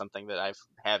to me, and it's something that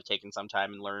have taken some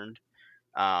time and learned.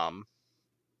 Um,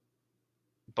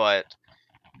 but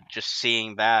just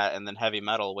seeing that and then heavy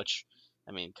metal, which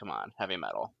come on, heavy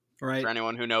metal. For Right.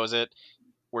 anyone who knows it,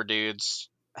 we're dudes.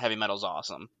 Heavy metal's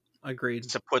awesome. Agreed.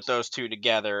 To put those two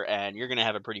together, and you're gonna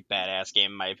have a pretty badass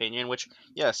game, in my opinion. Which,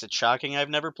 yes, it's shocking I've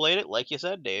never played it, like you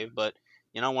said, Dave. But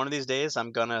one of these days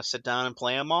I'm gonna sit down and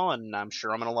play them all, and I'm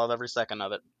sure I'm gonna love every second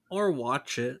of it. Or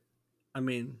watch it. I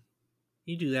mean,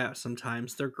 you do that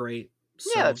sometimes. They're great.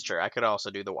 Yeah, So that's true. I could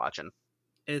also do the watching.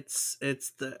 it's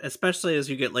the especially as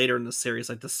you get later in the series,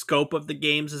 like the scope of the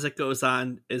games as it goes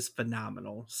on is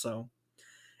phenomenal. So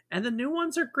and the new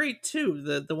ones are great too.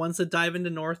 The ones that dive into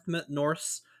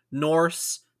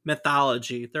Norse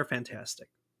mythology, they're fantastic.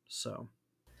 So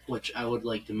Which I would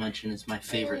like to mention is my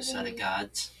favorite set of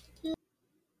gods.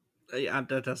 yeah,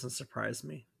 that doesn't surprise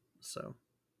me. So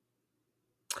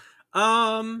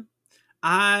um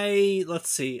I let's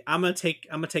see. I'm gonna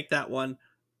take that one.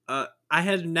 I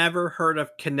had never heard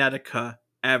of Kinetica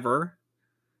ever.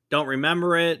 Don't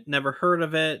remember it, never heard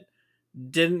of it,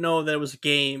 didn't know that it was a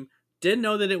game, didn't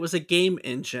know that it was a game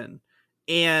engine.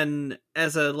 And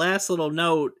as a last little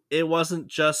note, it wasn't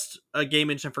just a game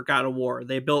engine for God of War.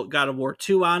 They built God of War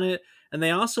 2 on it, and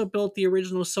they also built the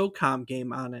original SOCOM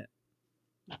game on it.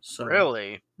 So,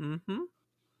 Really? mm-hmm.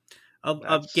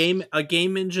 That's A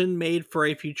game engine made for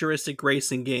a futuristic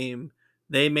racing game.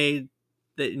 They made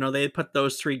that they put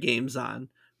those three games on,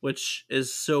 which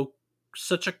is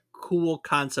such a cool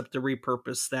concept to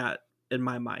repurpose that in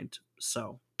my mind.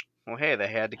 So well. Hey, they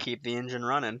had to keep the engine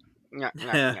running. Yeah,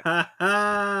 yeah,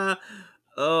 yeah.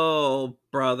 oh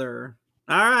brother.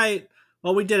 All right.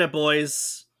 Well, we did it,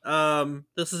 boys.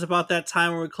 This is about that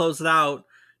time when we close it out.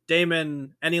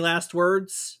 Damon, any last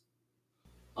words?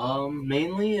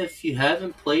 Mainly if you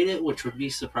haven't played it, which would be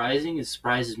surprising. It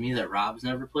surprises me that Rob's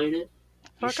never played it.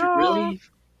 You Fuck should really,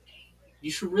 off.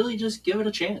 you should really just give it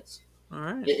a chance. All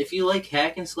right. If you like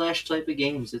hack and slash type of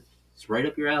games, it's right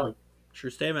up your alley. True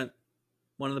statement.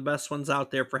 One of the best ones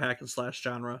out there for hack and slash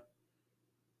genre.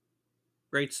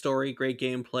 Great story, great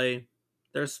gameplay.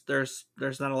 There's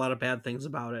not a lot of bad things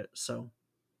about it. So,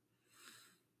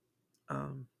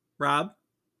 Rob,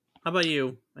 how about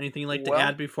you? Anything you'd like to Well,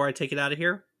 add before I take it out of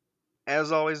here?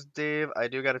 as always, Dave, I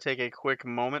do got to take a quick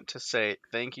moment to say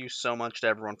thank you so much to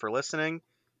everyone for listening.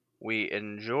 We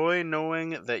enjoy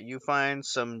knowing that you find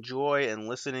some joy in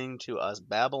listening to us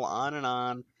babble on and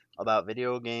on about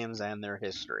video games and their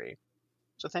history.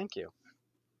 So thank you.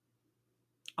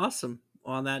 Awesome.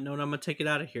 Well, on that note, I'm gonna take it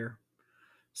out of here.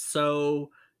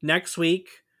 So next week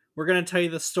we're gonna tell you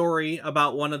the story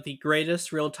about one of the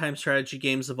greatest real-time strategy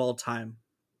games of all time.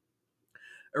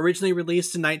 Originally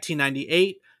released in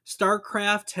 1998,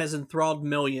 StarCraft has enthralled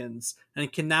millions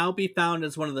and can now be found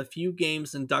as one of the few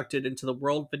games inducted into the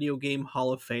World Video Game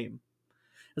Hall of Fame.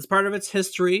 As part of its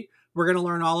history, we're going to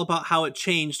learn all about how it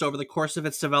changed over the course of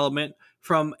its development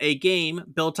from a game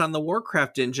built on the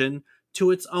Warcraft engine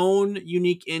to its own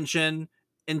unique engine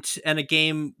and a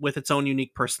game with its own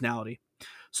unique personality.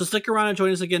 So stick around and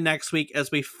join us again next week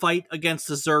as we fight against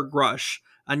the Zerg Rush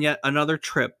on yet another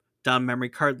trip down memory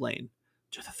card lane.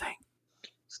 Do the thing.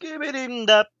 Skibbity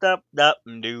dap dap dap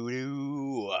doo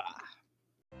doo.